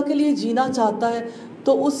کی رضا کے لیے جینا چاہتا ہے،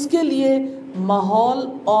 تو اس کے لیے ماحول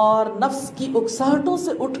اور نفس کی اکساہٹوں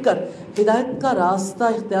سے اٹھ کر ہدایت کا راستہ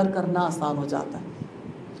اختیار کرنا آسان ہو جاتا ہے۔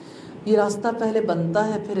 یہ راستہ پہلے بنتا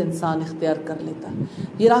ہے پھر انسان اختیار کر لیتا ہے۔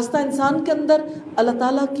 یہ راستہ انسان کے اندر اللہ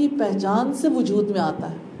تعالیٰ کی پہچان سے وجود میں آتا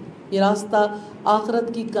ہے، یہ راستہ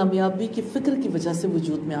آخرت کی کامیابی کی فکر کی وجہ سے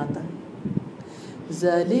وجود میں آتا ہے۔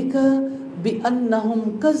 ذَلِكَ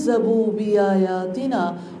بِأَنَّهُمْ كَذَّبُوا بِآيَاتِنَا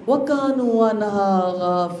وَكَانُوا عَنْهَا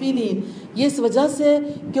غَافِلِينَ، یہ اس وجہ سے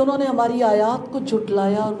کہ انہوں نے ہماری آیات کو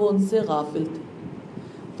جھٹلایا اور وہ ان سے غافل تھے۔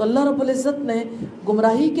 تو اللہ رب العزت نے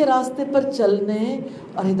گمراہی کے راستے پر چلنے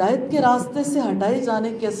اور ہدایت کے راستے سے ہٹائے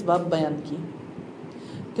جانے کے اسباب بیان کیے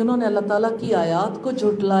کہ انہوں نے اللہ تعالیٰ کی آیات کو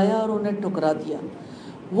جھٹلایا اور انہیں ٹھکرا دیا۔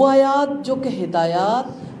 وہ آیات جو کہ ہدایات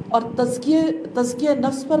اور تزکیہ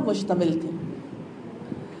نفس پر مشتمل تھی،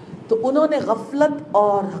 تو انہوں نے غفلت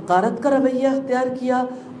اور حقارت کا رویہ اختیار کیا،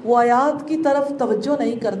 وہ آیات کی طرف توجہ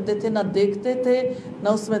نہیں کرتے تھے، نہ دیکھتے تھے، نہ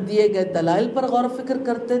اس میں دیے گئے دلائل پر غور و فکر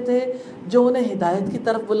کرتے تھے جو انہیں ہدایت کی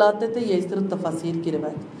طرف بلاتے تھے۔ یہ اس طرح تفاسیر کی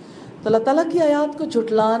روایت۔ تو اللہ تعالیٰ کی آیات کو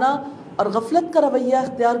جھٹلانا اور غفلت کا رویہ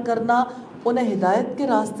اختیار کرنا انہیں ہدایت کے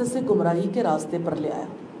راستے سے گمراہی کے راستے پر لے آیا۔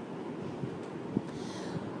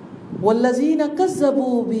 وَالَّذِينَ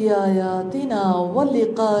كَذَّبُوا بِآيَاتِنَا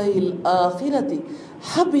وَلِقَاءِ الْآخِرَةِ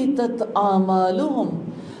حَبِطَتْ أَعْمَالُهُمْ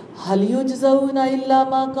هَلْ يُجْزَوْنَ إِلَّا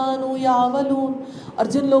مَا كَانُوا يَعْمَلُونَ، اور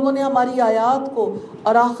جن لوگوں نے ہماری آیات کو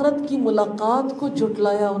اور آخرت کی ملاقات کو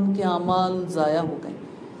جھٹلایا ان کے اعمال ضائع ہو گئے۔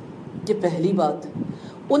 یہ پہلی بات ہے،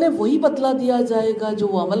 انہیں وہی بدلہ دیا جائے گا جو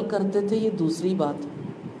وہ عمل کرتے تھے۔ یہ دوسری بات ہے۔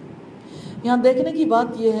 یہاں دیکھنے کی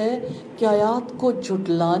بات یہ ہے کہ آیات کو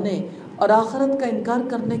جھٹلانے اور آخرت کا انکار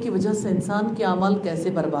کرنے کی وجہ سے انسان کے اعمال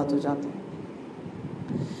کیسے برباد ہو جاتے ہیں۔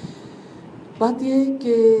 بات یہ ہے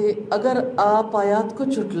کہ اگر آپ آیات کو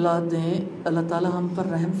جھٹلا دیں، اللہ تعالیٰ ہم پر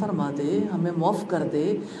رحم فرما دے، ہمیں معاف کر دے،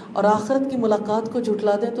 اور آخرت کی ملاقات کو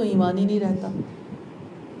جھٹلا دیں تو ایمان ہی نہیں رہتا،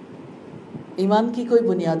 ایمان کی کوئی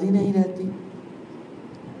بنیاد ہی نہیں رہتی۔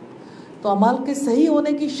 تو اعمال کے صحیح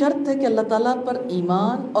ہونے کی شرط ہے کہ اللہ تعالیٰ پر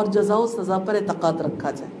ایمان اور جزا و سزا پر اعتقاد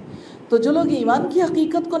رکھا جائے۔ تو جو لوگ ایمان کی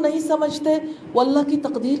حقیقت کو نہیں سمجھتے، وہ اللہ کی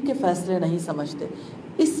تقدیر کے فیصلے نہیں سمجھتے،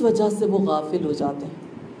 اس وجہ سے وہ غافل ہو جاتے ہیں۔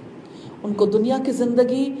 ان کو دنیا کی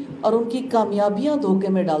زندگی اور ان کی کامیابیاں دھوکے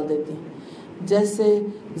میں ڈال دیتی ہیں۔ جیسے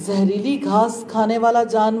زہریلی گھاس کھانے والا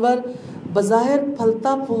جانور بظاہر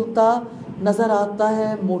پھلتا پھولتا نظر آتا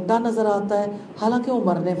ہے، موٹا نظر آتا ہے، حالانکہ وہ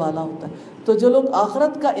مرنے والا ہوتا ہے. تو جو لوگ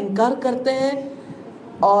آخرت کا انکار کرتے ہیں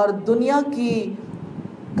اور دنیا کی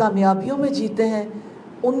کامیابیوں میں جیتے ہیں،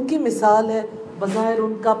 ان کی مثال ہے بظاہر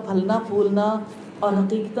ان کا پھلنا پھولنا اور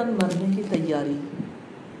حقیقتاً مرنے کی تیاری.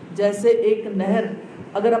 جیسے ایک نہر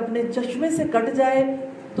اگر اپنے چشمے سے کٹ جائے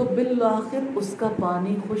تو بالآخر اس کا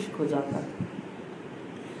پانی خشک ہو جاتا ہے.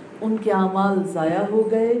 ان کے اعمال ضائع ہو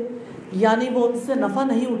گئے، یعنی وہ ان سے نفع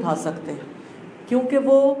نہیں اٹھا سکتے کیونکہ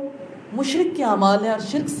وہ مشرک کے اعمال ہیں اور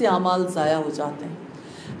شرک سے اعمال ضائع ہو جاتے ہیں.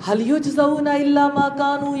 هل يجزون الا ما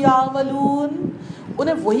كانوا يعملون،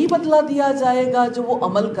 انہیں وہی بدلہ دیا جائے گا جو وہ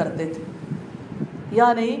عمل کرتے تھے.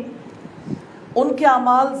 یعنی ان کے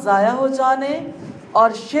اعمال ضائع ہو جانے اور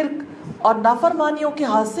شرک اور نافرمانیوں کے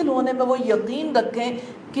حاصل ہونے میں وہ یقین رکھیں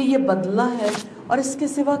کہ یہ بدلہ ہے اور اس کے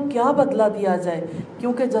سوا کیا بدلہ دیا جائے،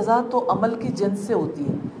 کیونکہ جزا تو عمل کی جنس سے ہوتی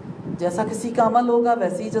ہے. جیسا کسی کا عمل ہوگا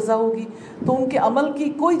ویسی ہی جزا ہوگی. تو ان کے عمل کی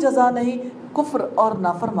کوئی جزا نہیں کفر اور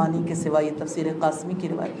نافرمانی کے سوا. یہ تفسیر قاسمی کی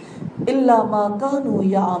روایت. الا ما كانوا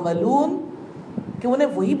يعملون، کہ انہیں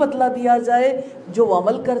وہی بدلہ دیا جائے جو وہ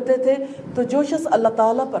عمل کرتے تھے. تو جو شخص اللہ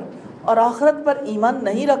تعالیٰ پر اور آخرت پر ایمان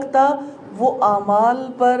نہیں رکھتا، وہ اعمال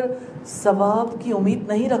پر ثواب کی امید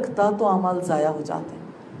نہیں رکھتا، تو اعمال ضائع ہو جاتے ہیں.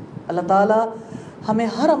 اللہ تعالیٰ ہمیں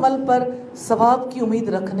ہر عمل پر ثواب کی امید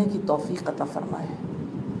رکھنے کی توفیق عطا فرمائے.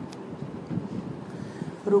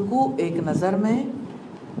 رکوع ایک نظر میں.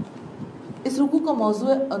 اس رکوع کا موضوع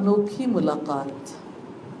ہے انوکھی ملاقات،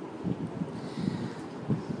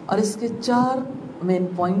 اور اس کے 4 مین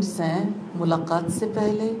پوائنٹس ہیں. ملاقات سے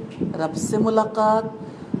پہلے، رب سے ملاقات،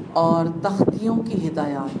 اور تختیوں کی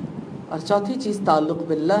ہدایات، اور چوتھی چیز تعلق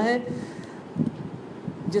باللہ ہے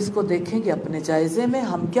جس کو دیکھیں گے اپنے جائزے میں.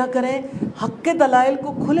 ہم کیا کریں؟ حق کے دلائل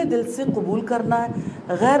کو کھلے دل سے قبول کرنا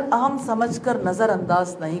ہے، غیر اہم سمجھ کر نظر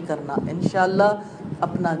انداز نہیں کرنا. انشاءاللہ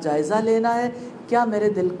اپنا جائزہ لینا ہے. کیا میرے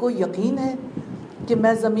دل کو یقین ہے کہ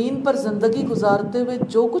میں زمین پر زندگی گزارتے ہوئے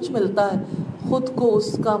جو کچھ ملتا ہے خود کو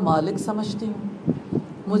اس کا مالک سمجھتی ہوں؟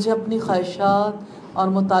 مجھے اپنی خواہشات اور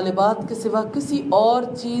مطالبات کے سوا کسی اور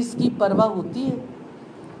چیز کی پرواہ ہوتی ہے؟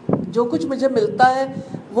 جو کچھ مجھے ملتا ہے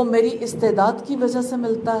وہ میری استعداد کی وجہ سے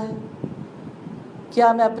ملتا ہے؟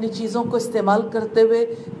 کیا میں اپنی چیزوں کو استعمال کرتے ہوئے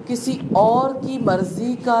کسی اور کی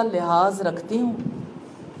مرضی کا لحاظ رکھتی ہوں؟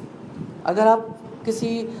 اگر آپ کسی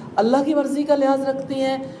اللہ کی مرضی کا لحاظ رکھتی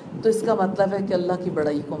ہیں تو اس کا مطلب ہے کہ اللہ کی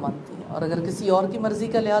بڑائی کو مانتی ہیں، اور اگر کسی اور کی مرضی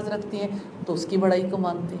کا لحاظ رکھتی ہیں تو اس کی بڑائی کو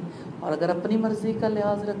مانتی ہیں، اور اگر اپنی مرضی کا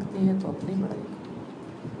لحاظ رکھتی ہیں تو اپنی بڑائی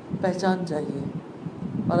کو پہچان جائیے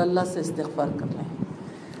اور اللہ سے استغفار کر لیں.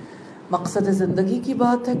 مقصد زندگی کی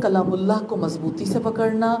بات ہے کلام اللہ کو مضبوطی سے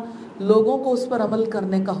پکڑنا، لوگوں کو اس پر عمل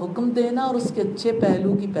کرنے کا حکم دینا اور اس کے اچھے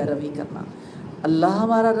پہلو کی پیروی کرنا. اللہ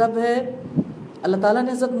ہمارا رب ہے. اللہ تعالیٰ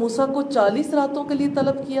نے حضرت موسیٰ کو 40 راتوں کے لیے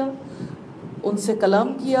طلب کیا، ان سے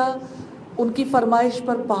کلام کیا، ان کی فرمائش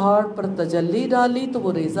پر پہاڑ پر تجلی ڈالی تو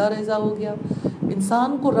وہ ریزہ ریزہ ہو گیا.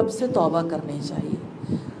 انسان کو رب سے توبہ کرنی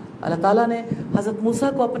چاہیے. اللہ تعالیٰ نے حضرت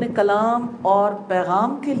موسیٰ کو اپنے کلام اور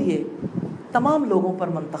پیغام کے لیے تمام لوگوں پر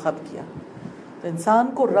منتخب کیا، تو انسان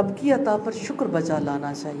کو رب کی عطا پر شکر بجا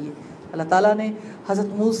لانا چاہیے. اللہ تعالیٰ نے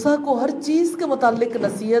حضرت موسیٰ کو ہر چیز کے متعلق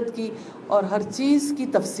نصیحت کی اور ہر چیز کی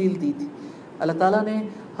تفصیل دی تھی. اللہ تعالیٰ نے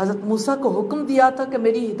حضرت موسیٰ کو حکم دیا تھا کہ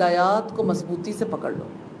میری ہدایات کو مضبوطی سے پکڑ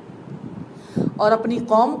لو، اور اپنی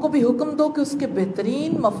قوم کو بھی حکم دو کہ اس کے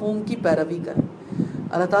بہترین مفہوم کی پیروی کریں.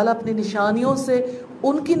 اللہ تعالیٰ اپنی نشانیوں سے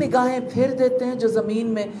ان کی نگاہیں پھیر دیتے ہیں جو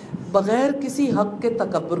زمین میں بغیر کسی حق کے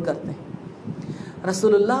تکبر کرتے ہیں.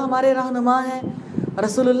 رسول اللہ ہمارے رہنما ہیں.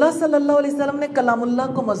 رسول اللہ صلی اللہ علیہ وسلم نے کلام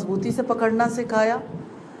اللہ کو مضبوطی سے پکڑنا سکھایا،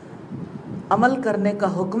 عمل کرنے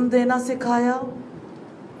کا حکم دینا سکھایا،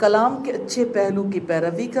 کلام کے اچھے پہلو کی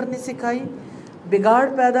پیروی کرنی سکھائی، بگاڑ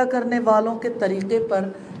پیدا کرنے والوں کے طریقے پر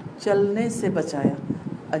چلنے سے بچایا.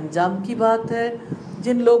 انجام کی بات ہے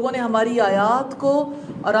جن لوگوں نے ہماری آیات کو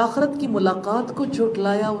اور آخرت کی ملاقات کو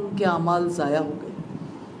جھٹلایا ان کے اعمال ضائع ہو گئے.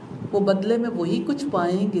 وہ بدلے میں وہی کچھ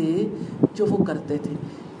پائیں گے جو وہ کرتے تھے.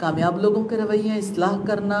 کامیاب لوگوں کے رویے اصلاح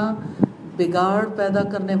کرنا، بگاڑ پیدا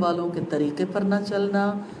کرنے والوں کے طریقے پر نہ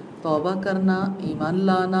چلنا، توبہ کرنا، ایمان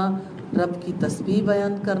لانا، رب کی تسبیح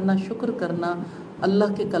بیان کرنا، شکر کرنا،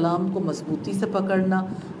 اللہ کے کلام کو مضبوطی سے پکڑنا،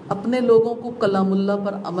 اپنے لوگوں کو کلام اللہ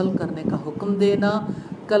پر عمل کرنے کا حکم دینا،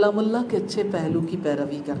 کلام اللہ کے اچھے پہلو کی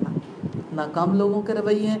پیروی کرنا. ناکام لوگوں کے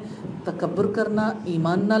رویے تکبر کرنا،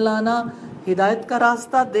 ایمان نہ لانا، ہدایت کا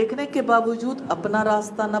راستہ دیکھنے کے باوجود اپنا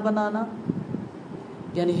راستہ نہ بنانا،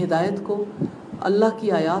 یعنی ہدایت کو، اللہ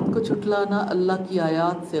کی آیات کو جھٹلانا، اللہ کی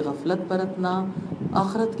آیات سے غفلت برتنا،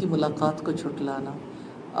 آخرت کی ملاقات کو جھٹلانا.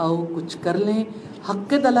 आओ कुछ कर लें। हक़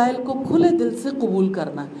के दलाइल को खुले दिल से कबूल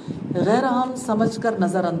करना है, गैर आम समझ कर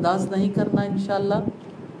नज़रअंदाज नहीं करना इंशाअल्लाह।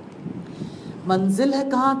 मंजिल है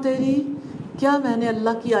कहाँ तेरी, क्या मैंने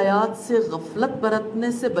अल्लाह की आयत से गफलत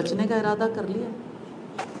बरतने से बचने का इरादा कर लिया?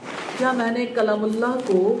 क्या मैंने कलामुल्लाह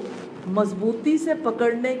को मजबूती से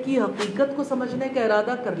पकड़ने की हकीकत को समझने का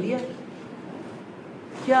इरादा कर लिया?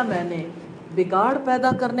 क्या मैंने बिगाड़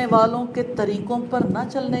पैदा करने वालों के तरीकों पर न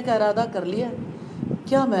चलने का इरादा कर लिया?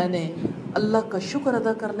 क्या मैंने अल्लाह का शुक्र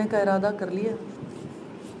अदा करने का इरादा कर लिया?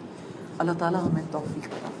 अल्लाह ताला हमें तौफीक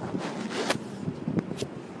अता फरमाए।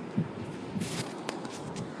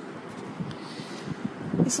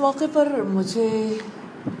 इस मौके पर मुझे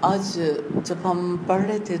आज जब हम पढ़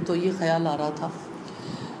रहे थे तो ये ख्याल आ रहा था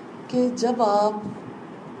कि जब आप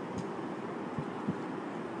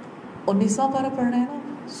 19वां पारा पढ़ रहे हैं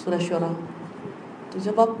ना सूरह शुरा, तो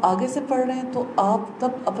जब आप आगे से पढ़ रहे हैं तो आप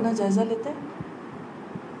तब अपना जायज़ा लेते हैं?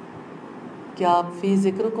 क्या आप फी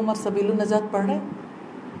ज़िक्रुकुम और सबीलुन नजात पढ़ रहे हैं?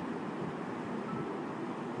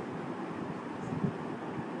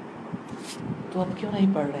 तो आप क्यों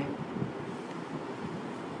नहीं पढ़ रहे?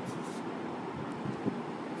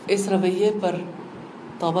 इस रवैये पर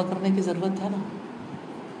तौबा करने की ज़रूरत है ना।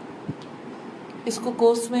 इसको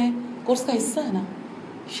कोर्स का हिस्सा है ना,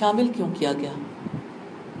 शामिल क्यों किया गया?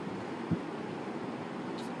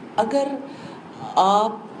 अगर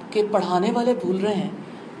आपके पढ़ाने वाले भूल रहे हैं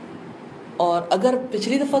और अगर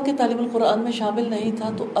पिछली दफ़ा के तालीमुल कुरान में शामिल नहीं था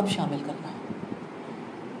तो अब शामिल करना,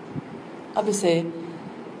 अब इसे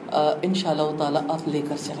इंशाअल्लाह ताला आप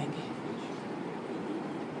लेकर चलेंगे,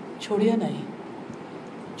 छोड़िए नहीं।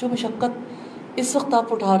 जो मशक्क़त इस वक्त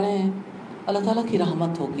आप उठा रहे हैं अल्लाह ताला की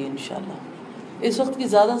रहमत होगी इंशाअल्लाह। इस वक्त की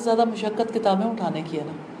ज़्यादा से ज़्यादा मशक्क़त किताबें उठाने की है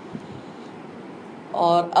ना।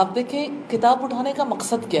 और आप देखें किताब उठाने का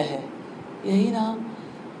मकसद क्या है, यही ना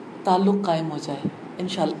ताल्लुक़ कायम हो जाए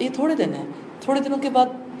इंशाअल्लाह। ये थोड़े दिन है, थोड़े दिनों के बाद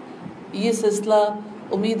ये सिलसिला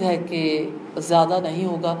उम्मीद है कि ज़्यादा नहीं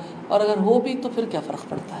होगा, और अगर हो भी तो फिर क्या फ़र्क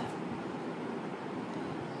पड़ता है।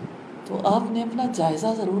 तो आपने अपना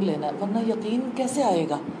जायज़ा ज़रूर लेना है, वरना यकीन कैसे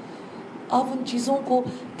आएगा? आप उन चीज़ों को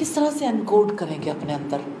किस तरह से एनकोड करेंगे अपने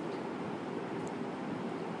अंदर?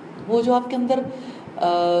 वो जो आपके अंदर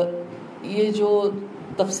ये जो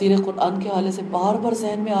तफसीर कुरान के हवाले से बार बार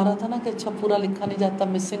जहन में आ रहा था ना कि अच्छा पूरा लिखा नहीं जाता,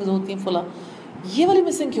 मिसिंग्स होती हैं फला, ये वाली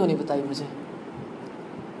मिसिंग क्यों नहीं बताई मुझे?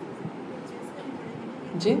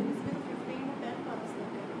 जी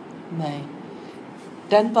नहीं,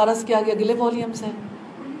 10 पारस के आगे अगले वॉल्यूम्स हैं,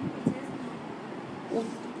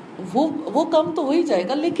 वो कम तो हो ही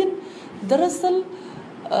जाएगा, लेकिन दरअसल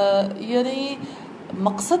यानी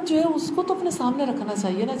मकसद जो है उसको तो अपने सामने रखना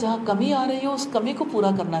चाहिए ना। जहाँ कमी आ रही है उस कमी को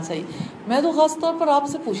पूरा करना चाहिए। मैं तो ख़ास तौर पर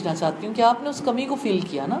आपसे पूछना चाहती हूँ कि आपने उस कमी को फील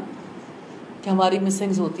किया ना कि हमारी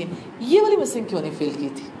मिसिंग्स होती हैं, ये वाली मिसिंग क्यों नहीं फील की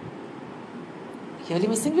थी? ये वाली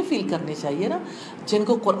मिसिंग भी फील करनी चाहिए ना।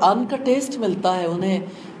 जिनको कुरान का टेस्ट मिलता है उन्हें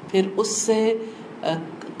फिर उससे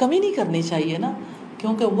कमी नहीं करनी चाहिए ना,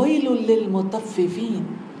 क्योंकि वैलुल लिल मुतफ्फिफीन,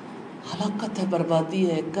 हलाकत है, बर्बादी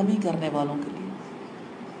है कमी करने वालों के लिए।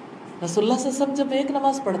 रसूलुल्लाह सल्लल्लाहु अलैहि वसल्लम जब एक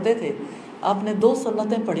नमाज पढ़ते थे, आपने 2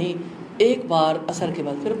 सुन्नतें पढ़ी एक बार असर के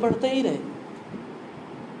बाद, फिर पढ़ते ही रहे,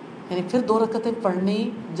 यानी फिर 2 रकअतें पढ़नी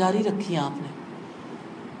जारी रखी आपने।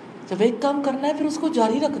 जब एक काम करना है फिर उसको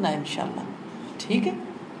जारी रखना है इंशाअल्लाह, ठीक है?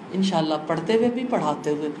 इंशाअल्लाह पढ़ते हुए भी पढ़ाते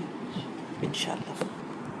हुए भी इंशाअल्लाह।